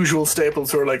usual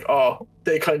staples who are like, oh,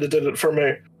 they kind of did it for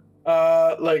me.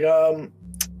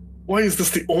 Why is this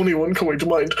the only one coming to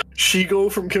mind?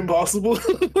 Shigo from Kim Possible.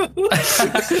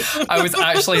 I was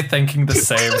actually thinking the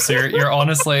same. So you're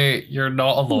honestly, you're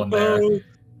not alone there.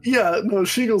 Yeah, no,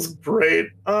 Shigo's great.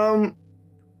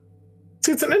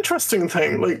 See, it's an interesting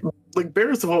thing. Like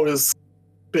bears have always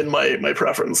been my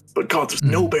preference, but God, there's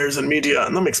no bears in media,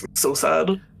 and that makes me so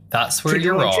sad. That's where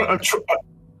you're wrong.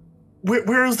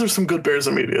 Where is there some good bears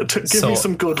in media? Give me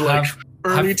some good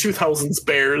early 2000s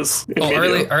bears in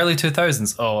media. early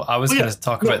 2000s. Oh, I was going to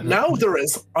talk about now there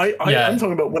is. I'm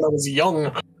talking about when I was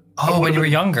young. Oh, when you were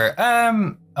younger.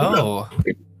 Where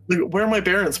are my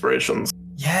bear inspirations?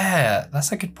 Yeah,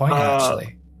 that's a good point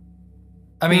actually.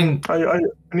 I mean, I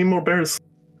need more bears.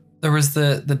 There was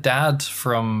the dad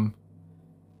from,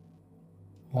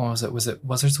 what was it? Was it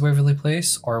Wizards of Waverly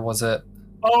Place, or was it?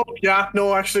 Oh yeah,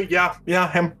 no, actually, yeah,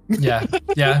 him. yeah,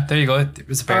 there you go. It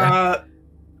was a bear.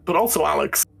 But also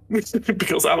Alex,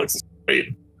 because Alex is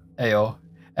great. Ayo,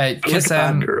 because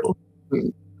girl.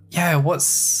 Yeah,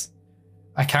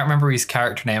 I can't remember his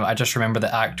character name. I just remember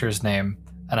the actor's name,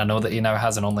 and I know that he now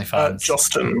has an OnlyFans.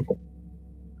 Justin.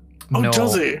 No, oh,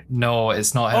 does he? No,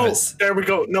 it's not him. Oh, there we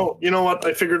go. No, you know what?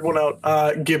 I figured one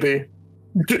out. Gibby.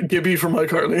 Gibby from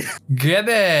iCarly.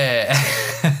 Gibby!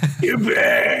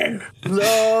 Gibby!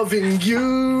 Loving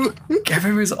you!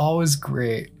 Gibby was always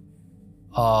great.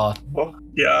 Well,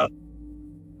 yeah.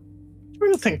 I'm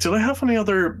trying to think, did I have any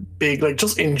other big, like,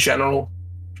 just in general,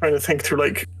 trying to think through,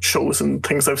 like, shows and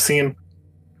things I've seen.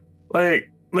 Like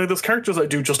those characters I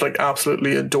do just, like,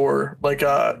 absolutely adore. Like,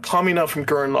 Kamina from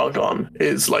Gurren Lagann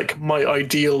is, like, my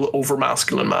ideal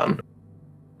over-masculine man.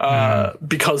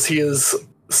 Because he is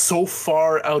so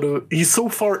far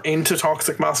into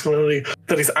toxic masculinity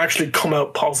that he's actually come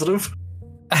out positive.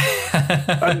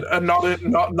 and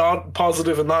not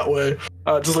positive in that way,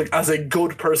 just like as a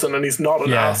good person, and he's not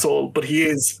an asshole, but he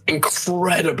is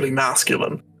incredibly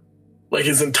masculine. Like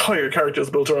his entire character is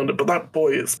built around it. But that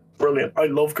boy is brilliant. I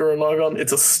love Gurren Lagann.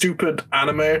 It's a stupid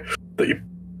anime that you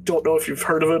don't know if you've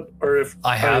heard of it or if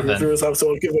I haven't. Viewers have, so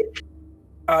I'll give it.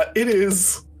 It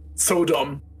is so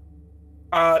dumb.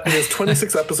 It has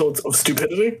 26 episodes of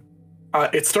stupidity.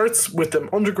 It starts with them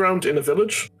underground in a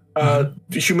village. The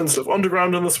humans live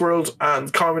underground in this world,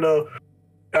 and Kamina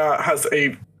has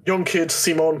a young kid,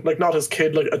 Simon, like not his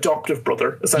kid, like adoptive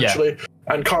brother, essentially. Yeah.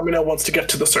 And Kamina wants to get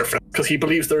to the surface because he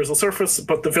believes there is a surface,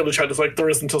 but the village head is like, there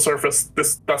isn't a surface.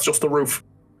 That's just the roof.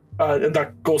 And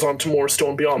that goes on to more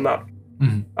stone beyond that.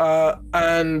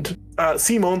 And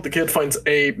Simon, the kid, finds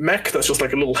a mech that's just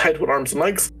like a little head with arms and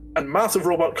legs, and massive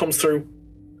robot comes through.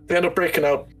 They end up breaking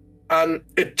out. And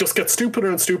it just gets stupider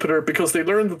and stupider because they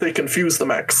learn that they can fuse the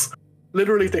mechs.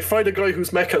 Literally, they fight a guy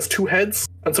whose mech has two heads,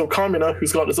 and so Kamina,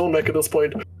 who's got his own mech at this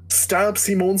point, stabs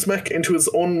Simon's mech into his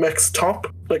own mech's top.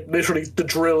 Like, literally, the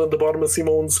drill at the bottom of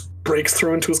Simon's breaks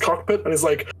through into his cockpit, and he's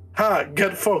like, ha,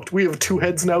 get fucked, we have two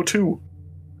heads now too.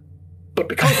 But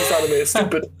because this anime is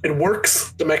stupid, it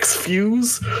works. The mechs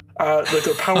fuse. Like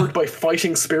they're powered by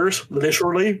fighting spirit,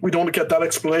 literally. We don't get that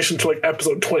explanation till like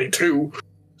episode 22.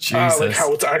 Like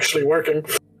how it's actually working.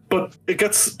 But it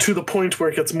gets to the point where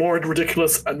it gets more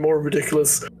ridiculous and more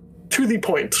ridiculous to the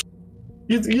point.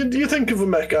 You think of a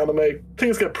mech anime,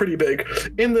 things get pretty big.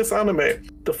 In this anime,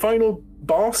 the final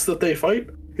boss that they fight,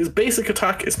 his basic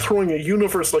attack is throwing a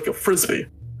universe like a frisbee.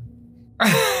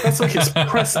 That's like his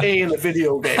press A in a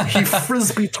video game. He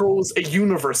frisbee throws a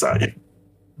universe at you.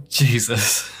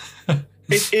 Jesus.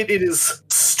 It is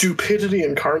stupidity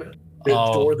incarnate. I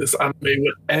adore this anime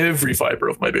with every fiber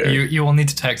of my being. You will need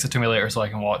to text it to me later so I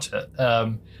can watch it.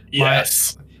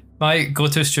 Yes. My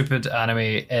go-to stupid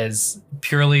anime is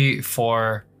purely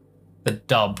for the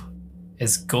dub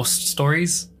is Ghost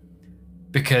Stories,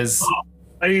 because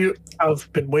I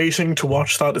have been waiting to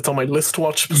watch that. It's on my list to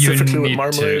watch specifically with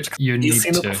Marmalade. You've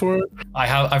seen it before?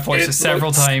 I've watched it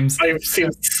several times. I've seen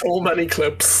so many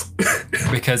clips.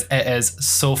 Because it is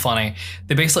so funny.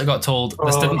 They basically got told,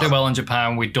 this didn't do well in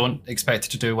Japan, we don't expect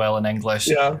it to do well in English.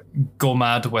 Yeah. Go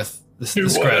mad with the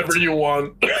script. Whatever you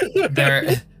want.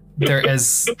 There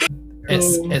is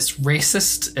it's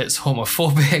racist, it's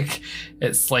homophobic,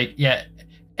 it's like, yeah,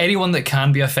 anyone that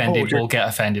can be offended will get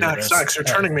offended. Dax, you're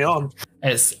turning me on.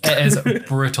 It is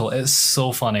brutal. It's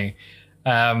so funny.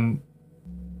 That,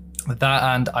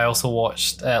 and I also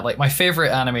watched like my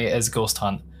favorite anime is Ghost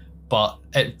Hunt, but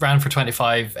it ran for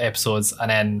 25 episodes and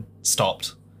then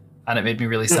stopped, and it made me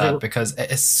really sad because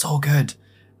it is so good.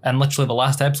 And literally the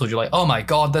last episode, you're like, oh my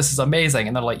god, this is amazing,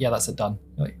 and they're like, yeah, that's it, done.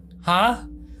 You're like, huh?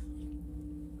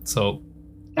 So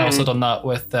I also done that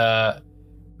with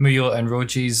Muyo and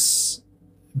Roji's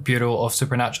Bureau of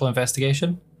Supernatural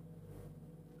Investigation.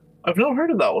 I've not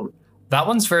heard of that one. That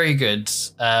one's very good.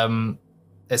 It's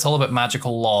all about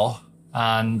magical law,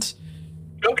 and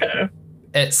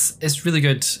it's really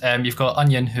good. You've got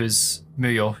Onion, who's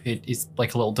Muyo. He's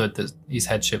like a little dude he's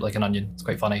head shaped like an onion. It's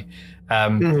quite funny.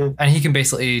 And he can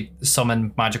basically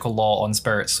summon magical law on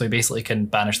spirits, so he basically can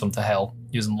banish them to hell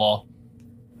using law.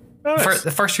 Nice. For the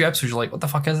first few episodes, you're like, what the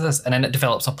fuck is this? And then it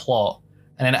develops a plot,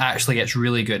 and then it actually gets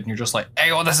really good, and you're just like,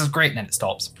 hey, oh, this is great, and then it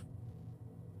stops.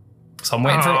 So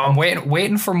I'm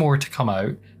waiting for more to come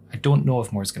out. I don't know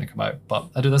if more is going to come out, but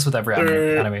I do this with every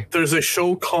anime. There's a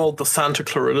show called The Santa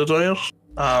Clarita Diet.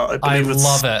 I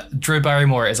love it. Drew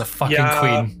Barrymore is a fucking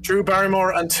queen. Drew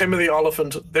Barrymore and Timothy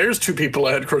Oliphant. There's two people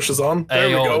I had crushes on. There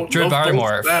we go. Drew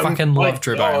Barrymore. Fucking love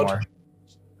Drew Barrymore.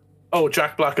 Oh,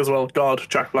 Jack Black as well. God,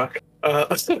 Jack Black. I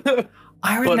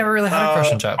would never really had a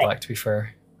crush on Jack Black, to be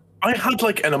fair. I had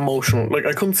like an emotional, like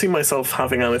I couldn't see myself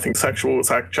having anything sexual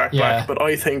with Jack Black, but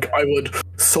I think I would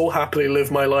so happily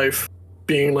live my life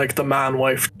being like the man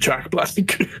wife Jack Black.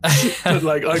 And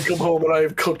like I come home and I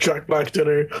cook Jack Black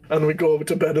dinner and we go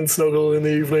to bed and snuggle in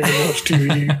the evening and watch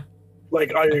TV.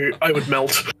 Like I would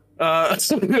melt. But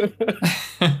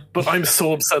I'm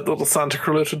so upset that the Santa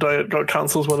Clarita Diet got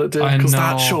cancelled when it did, because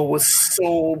that show was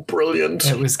so brilliant.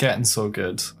 It was getting so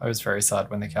good. I was very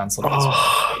sad when they cancelled it.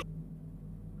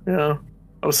 Yeah.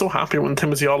 I was so happy when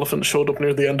Timothy Oliphant showed up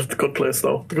near the end of The Good Place,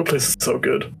 though. The Good Place is so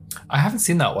good. I haven't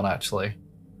seen that one, actually.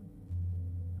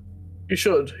 You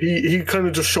should. He kind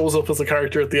of just shows up as a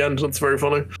character at the end, and it's very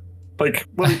funny. Like,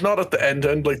 well, not at the end,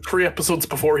 like 3 episodes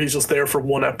before, he's just there for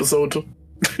 1 episode.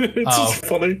 It's just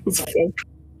funny. It's fun.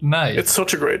 Nice. It's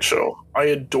such a great show. I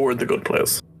adored The Good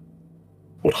Place.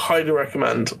 Would highly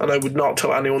recommend, and I would not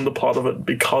tell anyone the plot of it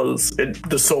because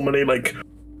there's so many like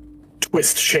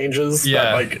twist changes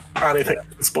that like anything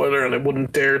spoiler, and I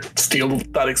wouldn't dare steal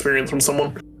that experience from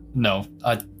someone. No,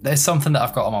 it's something that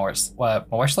I've got on my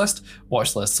watch list,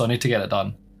 so I need to get it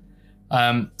done.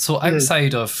 So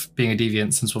outside of being a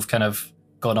deviant, since we've kind of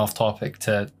gone off topic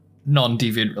to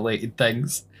non-deviant related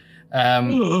things,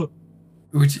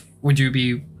 would you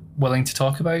be willing to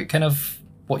talk about kind of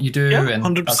what you do and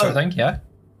 100%. that sort of thing? Yeah.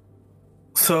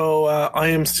 So I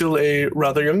am still a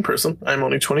rather young person. I'm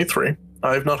only 23.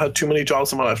 I've not had too many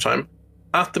jobs in my lifetime.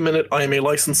 At the minute, I am a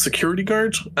licensed security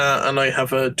guard, and I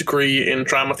have a degree in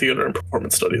drama theatre and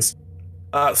performance studies.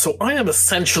 So I am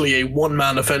essentially a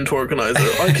one-man event organizer.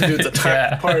 I can do the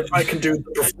tech part, I can do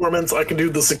the performance, I can do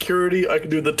the security, I can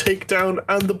do the takedown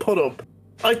and the put-up.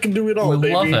 I can do it all,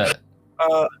 baby. Love it.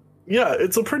 Yeah,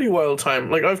 it's a pretty wild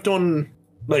time. Like, I've done,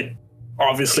 like,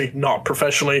 obviously not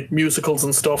professionally, musicals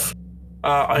and stuff.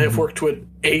 I have worked with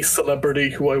a celebrity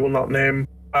who I will not name,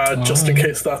 just in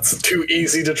case that's too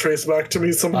easy to trace back to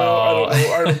me somehow. I don't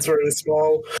know. Ireland's very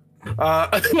small.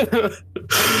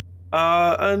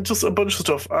 And just a bunch of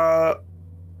stuff.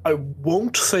 I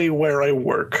won't say where I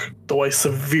work, though I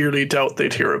severely doubt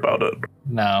they'd hear about it.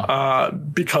 No.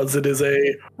 Because it is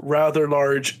a rather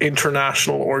large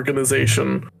international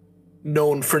organization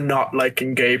known for not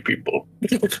liking gay people.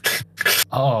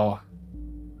 Oh.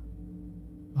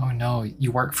 Oh no,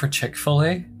 you work for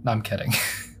Chick-fil-A? No, I'm kidding.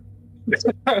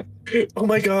 Oh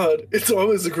my god, it's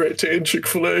always a great day in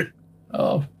Chick-fil-A.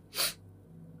 Oh.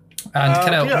 And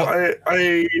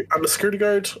I am a security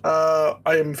guard. I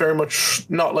am very much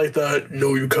not like the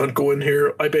no, you can't go in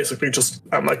here. I basically just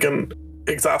am like an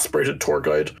exasperated tour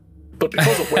guide. But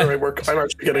because of where I work, I'm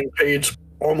actually getting paid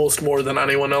almost more than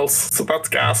anyone else. So that's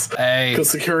gas. Hey. Because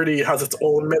security has its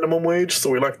own minimum wage, so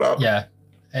we like that. Yeah.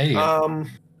 Hey.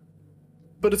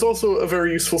 But it's also a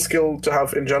very useful skill to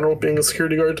have in general, being a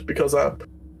security guard, because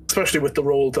especially with the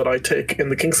role that I take in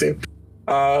the King scene,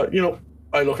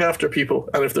 I look after people,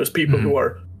 and if there's people who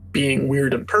are being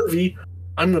weird and pervy,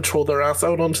 I'm going to throw their ass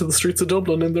out onto the streets of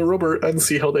Dublin in their rubber and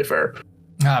see how they fare.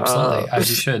 Absolutely, as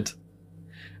you should.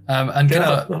 And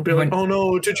I'll be like, oh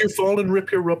no, did you fall and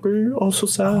rip your rubber? Oh, so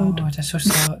sad. Oh, that's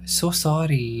so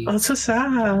sorry. Oh, so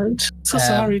sad. So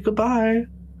sorry, goodbye.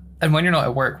 And when you're not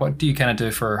at work, what do you kind of do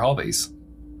for hobbies?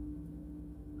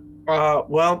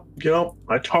 Well,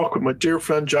 I talk with my dear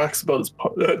friend Jax about his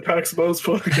podcast,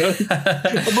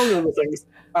 among other things.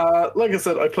 Like I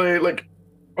said, I play,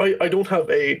 I don't have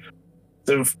a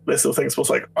list of things, but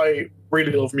I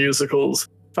really love musicals.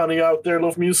 If any out there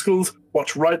love musicals,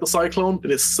 watch Ride the Cyclone.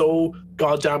 It is so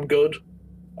goddamn good.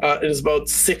 It is about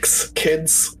 6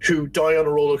 kids who die on a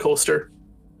roller coaster,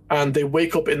 and they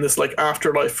wake up in this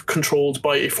afterlife controlled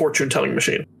by a fortune-telling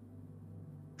machine,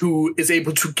 who is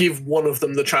able to give one of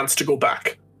them the chance to go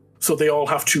back. So they all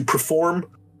have to perform,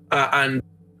 and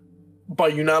by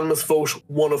unanimous vote,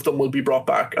 one of them will be brought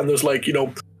back. And there's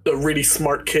the really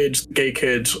smart kid, gay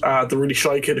kid, the really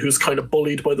shy kid who's kind of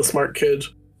bullied by the smart kid,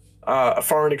 a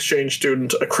foreign exchange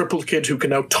student, a crippled kid who can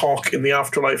now talk in the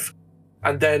afterlife,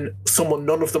 and then someone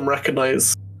none of them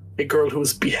recognize, a girl who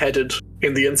was beheaded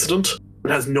in the incident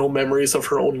and has no memories of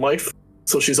her own life.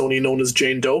 So she's only known as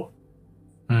Jane Doe.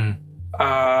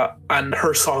 And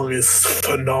her song is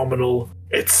phenomenal.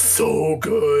 It's so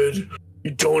good.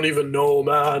 You don't even know,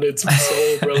 man. It's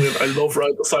so brilliant. I love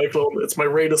Ride the Cyclone. It's my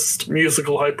latest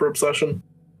musical hyper obsession.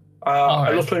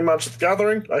 I love playing Magic the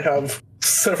Gathering. I have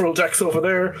several decks over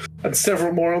there and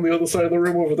several more on the other side of the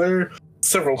room over there.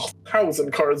 Several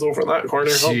 1,000 cards over in that corner.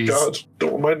 Jeez. Oh god,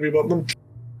 don't remind me about them.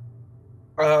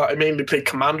 I mainly play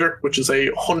Commander, which is a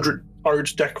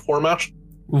 100-card deck format.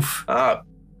 Oof.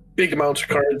 Big amount of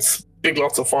cards. Big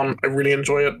lots of fun. I really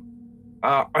enjoy it.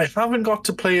 I haven't got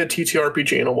to play a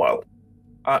TTRPG in a while.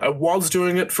 I was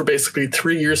doing it for basically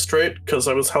 3 years straight because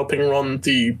I was helping run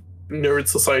the Nerd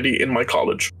Society in my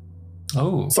college.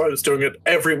 Oh. So I was doing it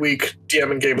every week,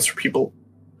 DMing games for people.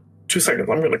 2 seconds,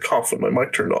 I'm going to cough with my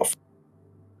mic turned off.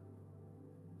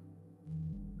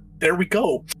 There we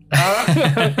go.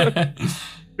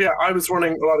 Yeah, I was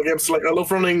running a lot of games. I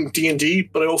love running D&D,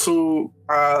 but I also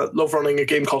love running a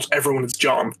game called Everyone is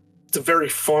John. It's a very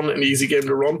fun and easy game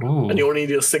to run, and you only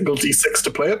need a single D6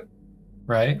 to play it.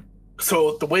 Right.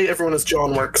 So the way Everyone is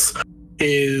John works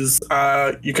is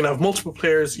you can have multiple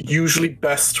players, usually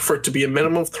best for it to be a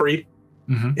minimum of 3,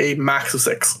 a max of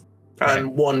 6,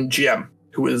 and 1 GM,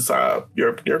 who is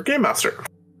your game master.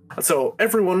 So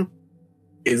everyone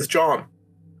is John.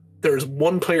 There's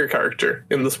one player character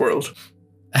in this world,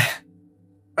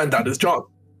 and that is John.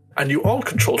 And you all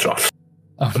control John,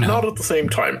 but not at the same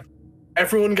time.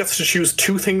 Everyone gets to choose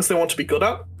 2 things they want to be good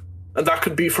at, and that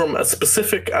could be from as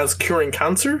specific as curing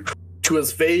cancer to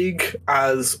as vague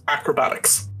as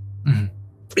acrobatics.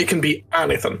 It can be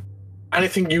anything.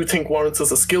 Anything you think warrants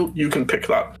as a skill, you can pick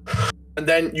that. And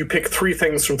then you pick 3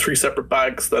 things from 3 separate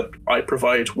bags that I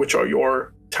provide, which are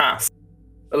your tasks.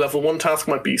 A level 1 task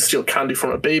might be steal candy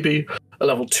from a baby. A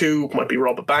level 2 might be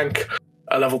rob a bank.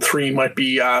 A level 3 might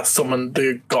be summon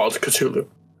the god Cthulhu.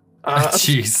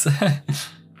 Jeez.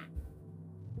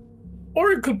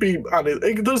 Or it could be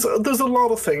anything. There's a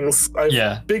lot of things.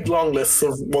 Big long lists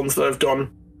of ones that I've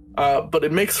done. But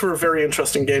it makes for a very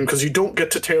interesting game because you don't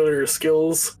get to tailor your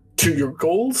skills to your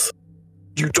goals.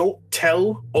 You don't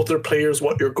tell other players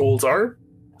what your goals are.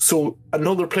 So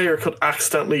another player could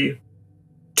accidentally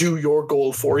do your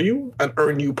goal for you and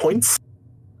earn you points.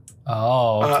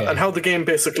 Oh, okay. And how the game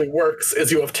basically works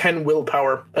is you have 10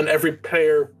 willpower, and every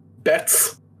player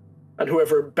bets, and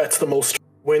whoever bets the most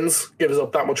wins, gives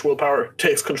up that much willpower,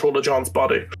 takes control of John's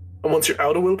body. And once you're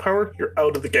out of willpower, you're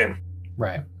out of the game.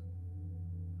 Right.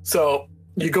 So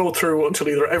you go through until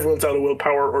either everyone's out of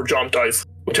willpower or John dies,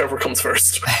 whichever comes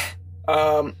first.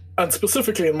 And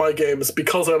specifically in my games,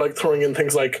 because I like throwing in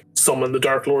things like summon the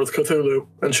Dark Lord Cthulhu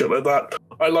and shit like that,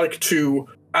 I like to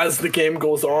as the game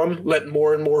goes on, let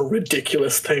more and more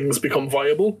ridiculous things become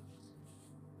viable.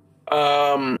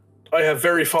 I have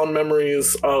very fond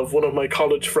memories of one of my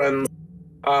college friends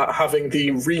having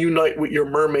the Reunite with Your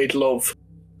Mermaid Love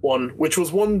one, which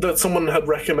was one that someone had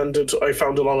recommended. I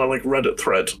found it on a Reddit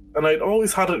thread, and I'd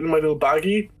always had it in my little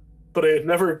baggie, but I had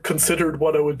never considered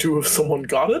what I would do if someone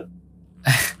got it.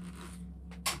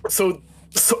 So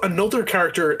another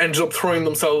character ended up throwing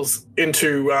themselves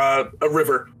into a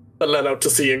river that led out to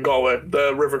sea in Galway,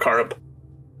 the River Carib.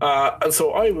 And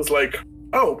so I was like,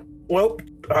 oh, well,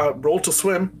 roll to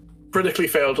swim. Critically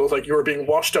failed. I was like, you were being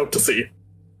washed out to sea.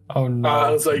 Oh no. I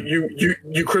was like,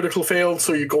 you critical failed,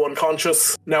 so you go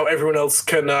unconscious. Now everyone else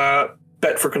can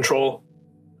bet for control.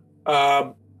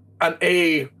 And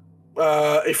a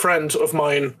friend of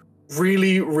mine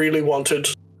really, really wanted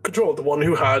control, the one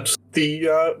who had the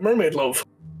mermaid love.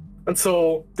 And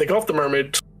so they got the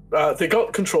mermaid, they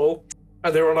got control,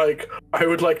 and they were like, I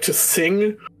would like to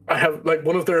sing. I have,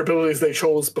 one of their abilities they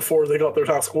chose before they got their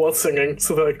task was singing.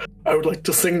 So they're like, I would like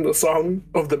to sing the song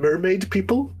of the mermaid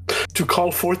people to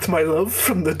call forth my love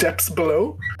from the depths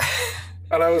below.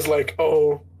 And I was like,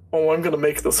 oh, I'm going to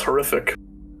make this horrific.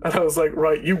 And I was like,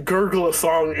 right, you gurgle a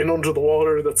song in Under the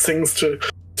Water that sings to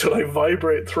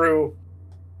vibrate through,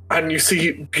 and you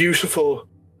see beautiful,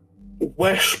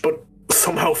 wet, but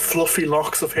somehow fluffy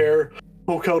locks of hair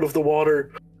poke out of the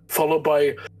water, followed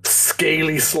by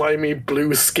scaly, slimy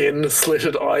blue skin,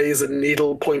 slitted eyes, and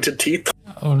needle-pointed teeth.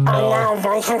 Oh no. Love,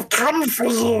 I have come for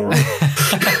you!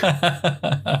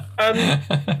 And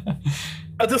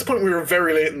at this point, we were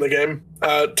very late in the game.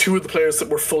 Two of the players that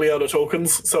were fully out of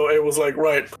tokens, so it was like,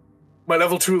 right, my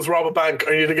level 2 is rob a bank.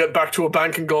 I need to get back to a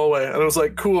bank in Galway. And I was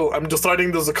like, cool, I'm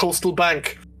deciding there's a coastal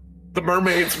bank. The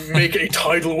mermaids make a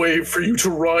tidal wave for you to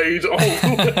ride all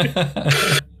the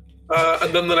way.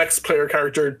 And then the next player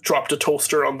character dropped a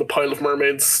toaster on the pile of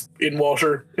mermaids in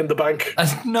water in the bank.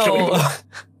 No.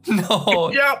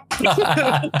 No. Yeah.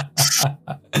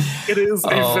 It is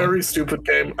a very stupid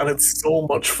game, and it's so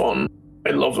much fun.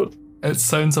 I love it. It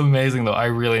sounds amazing, though. I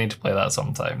really need to play that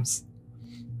sometimes.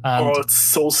 And it's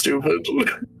so stupid.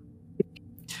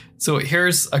 so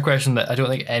here's a question that I don't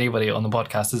think anybody on the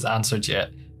podcast has answered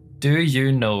yet. Do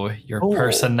you know your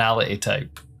personality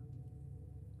type?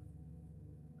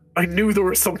 I knew there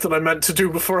was something I meant to do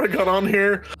before I got on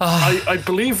here. I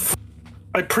believe,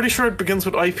 I'm pretty sure it begins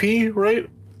with IP, right?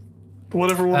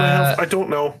 Whatever one I have. I don't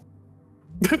know.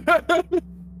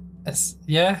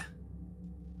 Yeah.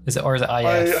 Is it, or is it IF?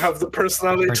 I have the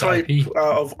personality type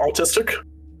of autistic.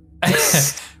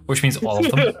 Which means all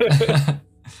of them.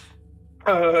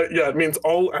 Yeah, it means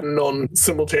all and none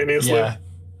simultaneously. Yeah.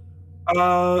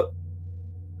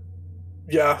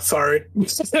 Yeah, sorry.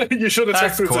 You should have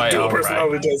texted me to do a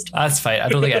personality test. That's fine. I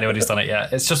don't think anybody's done it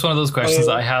yet. It's just one of those questions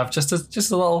that I have just a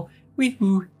little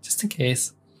wee-hoo, just in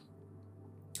case.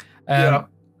 Yeah.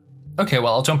 Okay,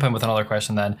 well, I'll jump in with another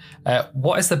question then.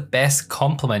 What is the best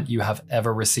compliment you have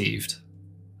ever received?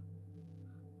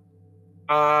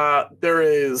 There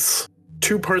is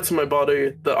 2 parts of my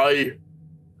body that I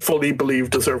fully believe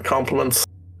deserve compliments,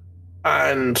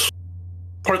 and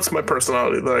parts of my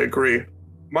personality that I agree.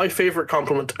 My favorite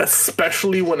compliment,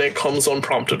 especially when it comes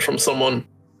unprompted from someone,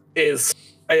 is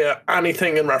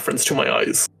anything in reference to my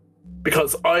eyes.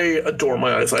 Because I adore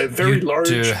my eyes. I have very large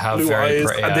blue eyes,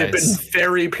 and they've been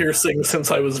very piercing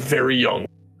since I was very young.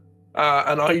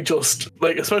 And I just,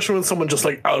 especially when someone just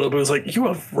out of the blue is like, you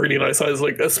have really nice eyes,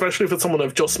 especially if it's someone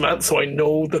I've just met, so I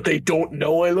know that they don't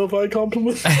know I love eye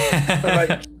compliments. I'm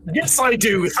like, yes, I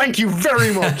do. Thank you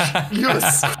very much.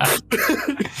 Yes.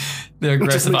 The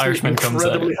aggressive Irishman comes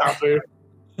out. Incredibly happy.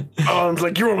 I'm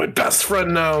like, you're my best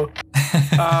friend now.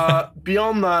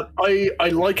 Beyond that, I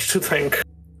like to think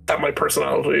that my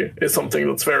personality is something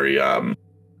that's very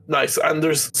nice. And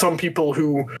there's some people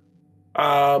who,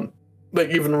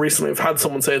 even recently I've had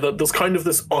someone say that there's kind of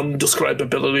this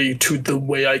undescribability to the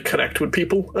way I connect with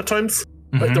people at times.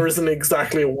 Mm-hmm. There isn't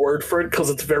exactly a word for it because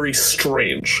it's very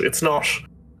strange. It's not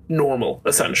normal,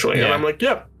 essentially. Yeah. And I'm like,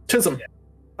 yeah, tism.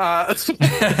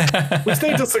 Which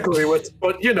they disagree with,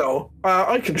 but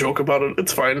I can joke about it.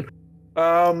 It's fine.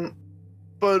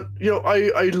 But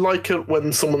I like it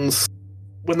when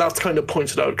that's kind of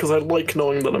pointed out, because I like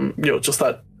knowing that I'm just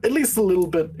that at least a little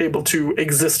bit able to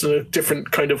exist in a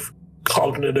different kind of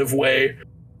cognitive way,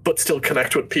 but still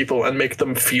connect with people and make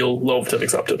them feel loved and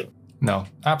accepted. No,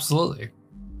 absolutely.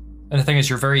 And the thing is,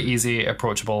 you're very easy,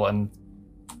 approachable, and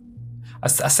I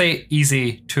say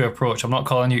easy to approach. I'm not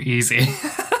calling you easy.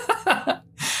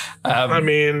 I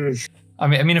mean,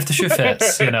 if the shoe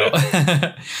fits,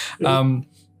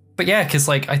 But yeah, because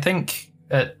I think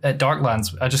at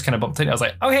Darklands, I just kind of bumped into. I was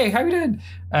like, "Oh hey, how you doing?"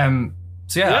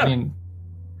 So yeah, I mean,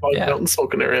 out in the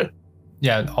smoking area.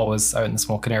 Yeah, always out in the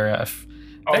smoking area. If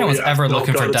anyone's ever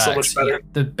looking for Dax,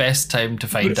 the best time to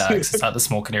find Dax is at the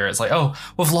smoking area. It's like, oh,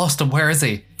 we've lost him. Where is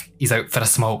he? He's out for a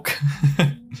smoke.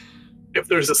 If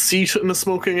there's a seat in the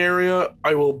smoking area,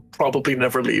 I will probably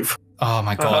never leave. Oh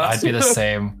my god, I'd be the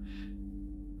same.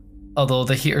 Although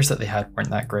the heaters that they had weren't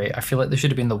that great. I feel like they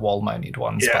should have been the wall-mounted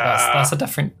ones. Yeah. But that's a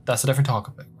different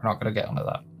topic. We're not going to get onto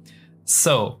that.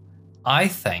 So, I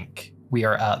think we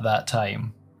are at that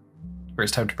time where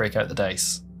it's time to break out the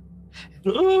dice.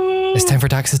 It's time for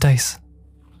Dax's dice.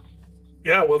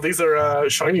 Yeah, well, these are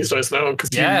Shiny's dice now.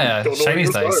 Yeah,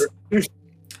 Shiny's dice.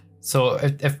 So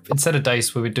if instead of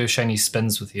dice, we would do shiny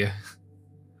spins with you.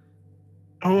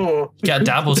 Oh. Get a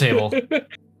dabble table.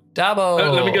 Dabble.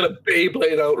 Let me get a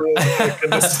Beyblade out real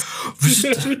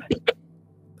quick.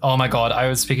 Oh my god, I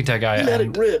was speaking to a guy. Let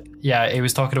it rip. Yeah, he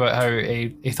was talking about how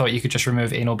he thought you could just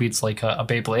remove anal beads like a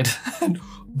Beyblade.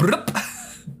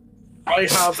 I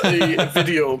have a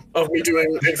video of me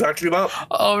doing exactly that.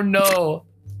 Oh no.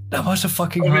 That must have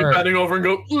fucking hurt. Me bending over and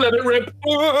go, let it rip.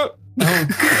 Oh.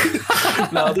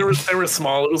 No, they were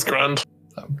small. It was grand.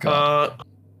 Oh god.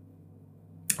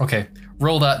 Okay,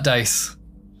 roll that dice.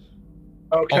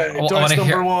 Okay, dice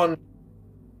number 1.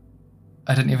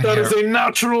 I didn't even hear. That is a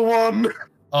natural 1.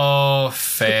 Oh,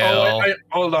 fail. Oh,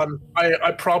 hold on.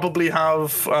 I probably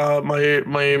have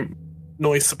my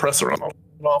noise suppressor on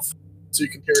off, so you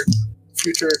can hear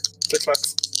future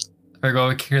click-clacks. There we go.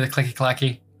 We can hear the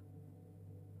clicky-clacky.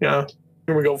 Yeah.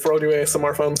 Here we go for all you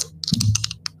ASMR fans.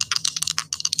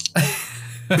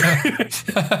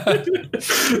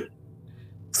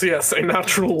 So yes, a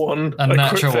natural 1. A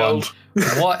natural 1.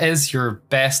 What is your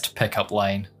best pickup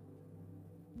line?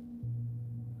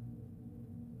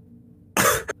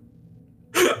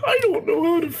 I don't know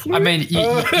how to flip. I mean, you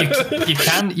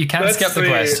can skip the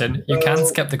question. You can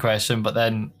skip the question, but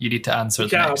then you need to answer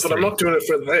the next but three. I'm not doing it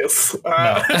for this.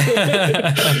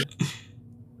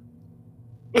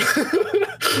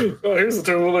 Oh, here's the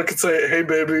terminal. I could say, "Hey,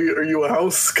 baby, are you a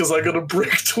house? Because I got a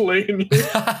brick to lay in you."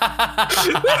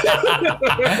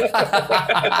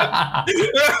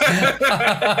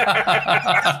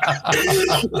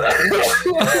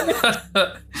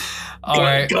 All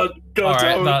right, God, all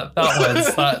right. That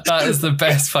wins. That is the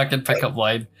best fucking pickup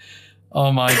line.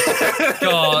 Oh my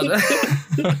god.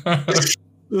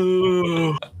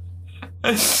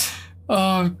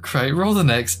 Oh, great. Roll the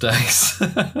next dice.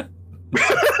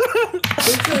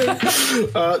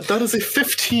 That is a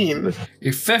 15.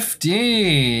 A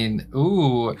 15.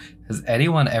 Ooh. Has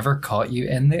anyone ever caught you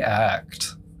in the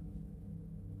act?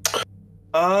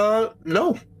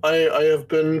 No. I have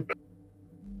been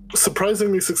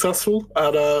surprisingly successful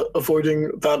at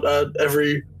avoiding that at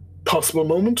every possible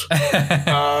moment.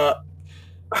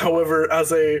 However,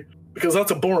 because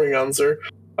that's a boring answer,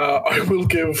 I will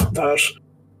give that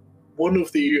one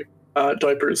of the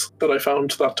diapers that I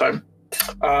found that time.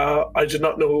 I did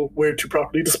not know where to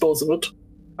properly dispose of it,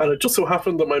 and it just so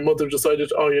happened that my mother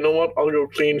decided, oh, you know what, I'll go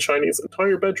clean Shiny's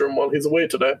entire bedroom while he's away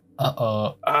today.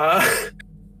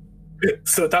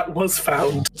 So that was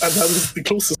found, and that was the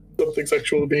closest to something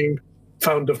sexual being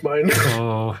found of mine.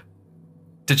 Oh.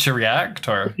 Did she react,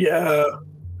 or? Yeah.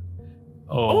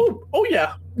 Oh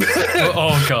yeah.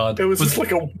 Oh god. It was just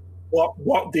like a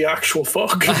what the actual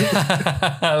fuck?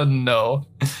 Oh no.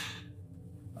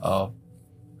 Oh.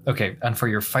 Okay, and for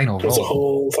your final roll. That's a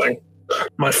whole thing.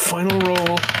 My final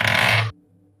roll.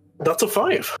 That's a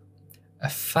 5. A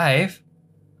 5?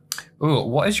 Ooh,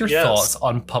 what is your thoughts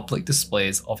on public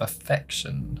displays of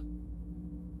affection?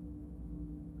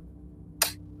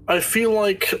 I feel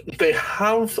like they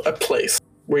have a place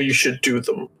where you should do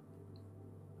them.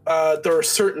 There are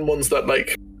certain ones that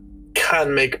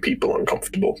can make people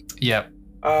uncomfortable. Yeah.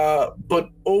 But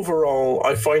overall,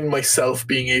 I find myself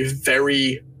being a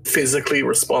very physically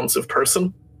responsive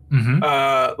person. Mm-hmm.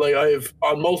 I've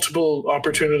on multiple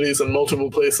opportunities and multiple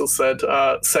places said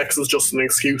sex is just an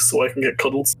excuse so I can get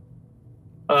cuddles.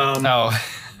 And I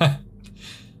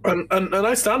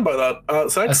stand by that.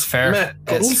 Sex, that's fair.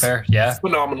 cuddles, it's fair. Yeah,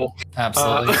 phenomenal.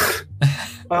 Absolutely.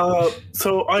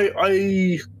 So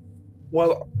I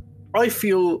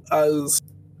feel as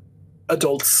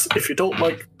adults, if you don't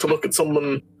like to look at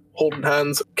someone holding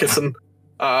hands, kissing,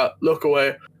 look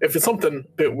away. If it's something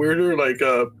a bit weirder, like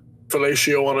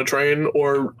fellatio on a train,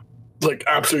 or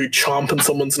absolutely chomping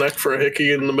someone's neck for a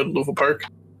hickey in the middle of a park,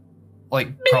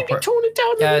 maybe proper tone it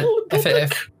down a little bit.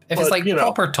 If it's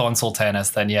proper tonsil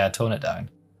tennis, then yeah, tone it down.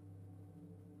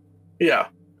 Yeah.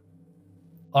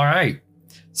 All right.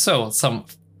 So some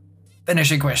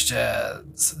finishing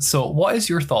questions. So, what is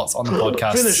your thoughts on the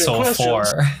podcast Finishing so questions. far?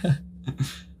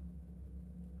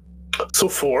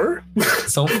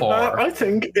 So far. I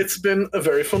think it's been a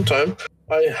very fun time.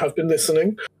 I have been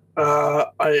listening.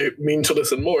 I mean to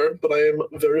listen more, but I am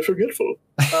very forgetful.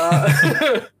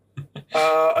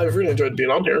 I've really enjoyed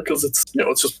being on here because it's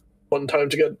it's just one time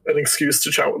to get an excuse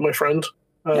to chat with my friend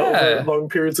over long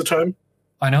periods of time.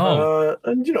 I know.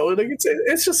 And like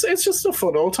it's just a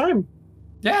fun old time.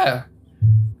 Yeah.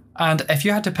 And if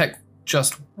you had to pick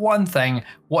just one thing,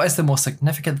 what is the most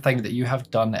significant thing that you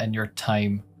have done in your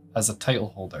time as a title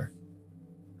holder?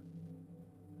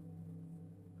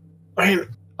 I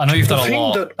know you've done a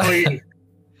lot.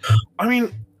 I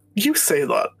mean, you say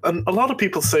that, and a lot of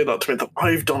people say that to me, that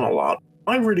I've done a lot.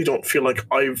 I really don't feel like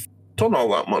I've done all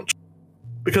that much.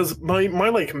 Because my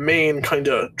like main kind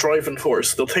of driving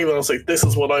force, the thing that I was like, this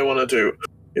is what I want to do,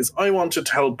 is I wanted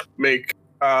to help make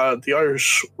the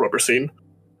Irish rubber scene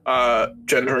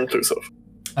gender inclusive.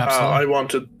 Absolutely. I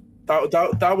wanted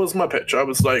that was my pitch. I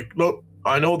was like, look,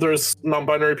 I know there's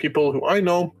non-binary people who I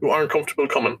know who aren't comfortable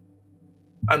coming,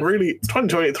 and really, it's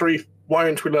 2023. Why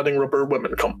aren't we letting rubber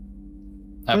women come?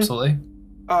 Absolutely.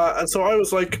 And so I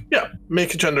was like, yeah,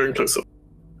 make it gender inclusive.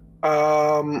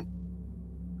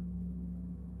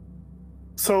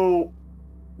 So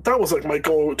that was like my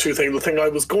go-to thing, the thing I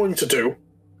was going to do.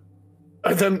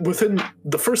 And then within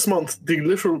the first month, the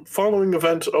literal following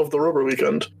event of the Rubber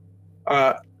Weekend,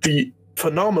 the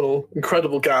phenomenal,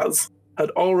 incredible Gaz had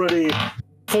already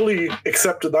fully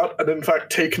accepted that and in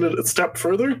fact taken it a step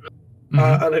further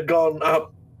and had gone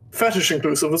fetish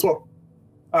inclusive as well.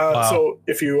 Wow. So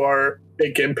if you are a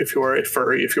gimp, if you are a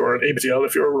furry, if you are an ABDL,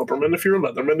 if you're a rubberman, if you're a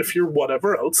leatherman, if you're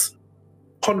whatever else,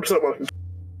 100% welcome.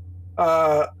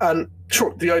 And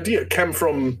sure, the idea came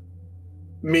from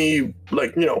me,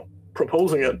 like,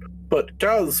 proposing it, but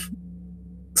Gaz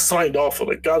signed off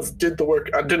on it. Gaz did the work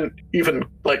and didn't even,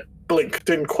 like, blink,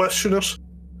 didn't question it,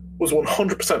 was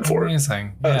 100% for it.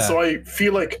 Amazing. Yeah. So I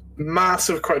feel like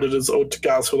massive credit is owed to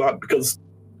Gaz for that, because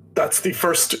that's the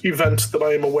first event that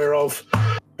I am aware of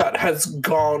that has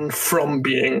gone from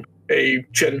being a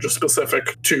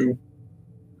gender-specific to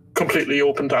completely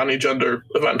open to any gender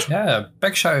event. Yeah,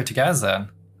 big shout out to Gaz then.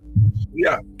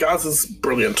 Yeah, Gaz is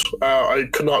brilliant. I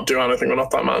could not do anything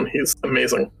without that man. He's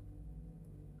amazing.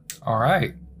 All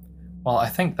right. Well, I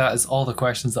think that is all the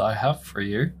questions that I have for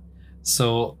you.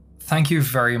 So thank you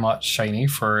very much, Shiny,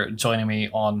 for joining me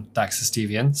on Dax's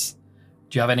Deviants.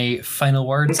 Do you have any final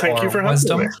words Thank or you for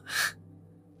wisdom? having me.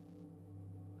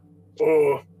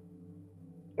 Oh,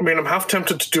 I mean, I'm half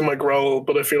tempted to do my growl,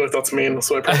 but I feel like that's mean,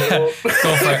 so I probably won't.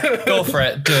 Go for it. Go for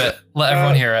it. Do it. Let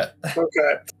everyone hear it.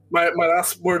 Okay. My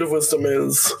last word of wisdom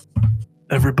is,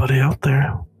 everybody out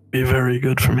there, be very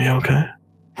good for me, okay?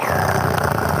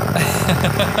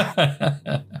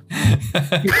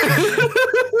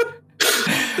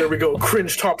 There we go.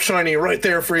 Cringe top Shiny right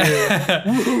there for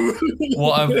you.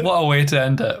 What a way to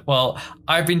end it. Well,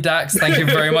 I've been Dax. Thank you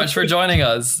very much for joining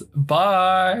us.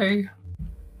 Bye.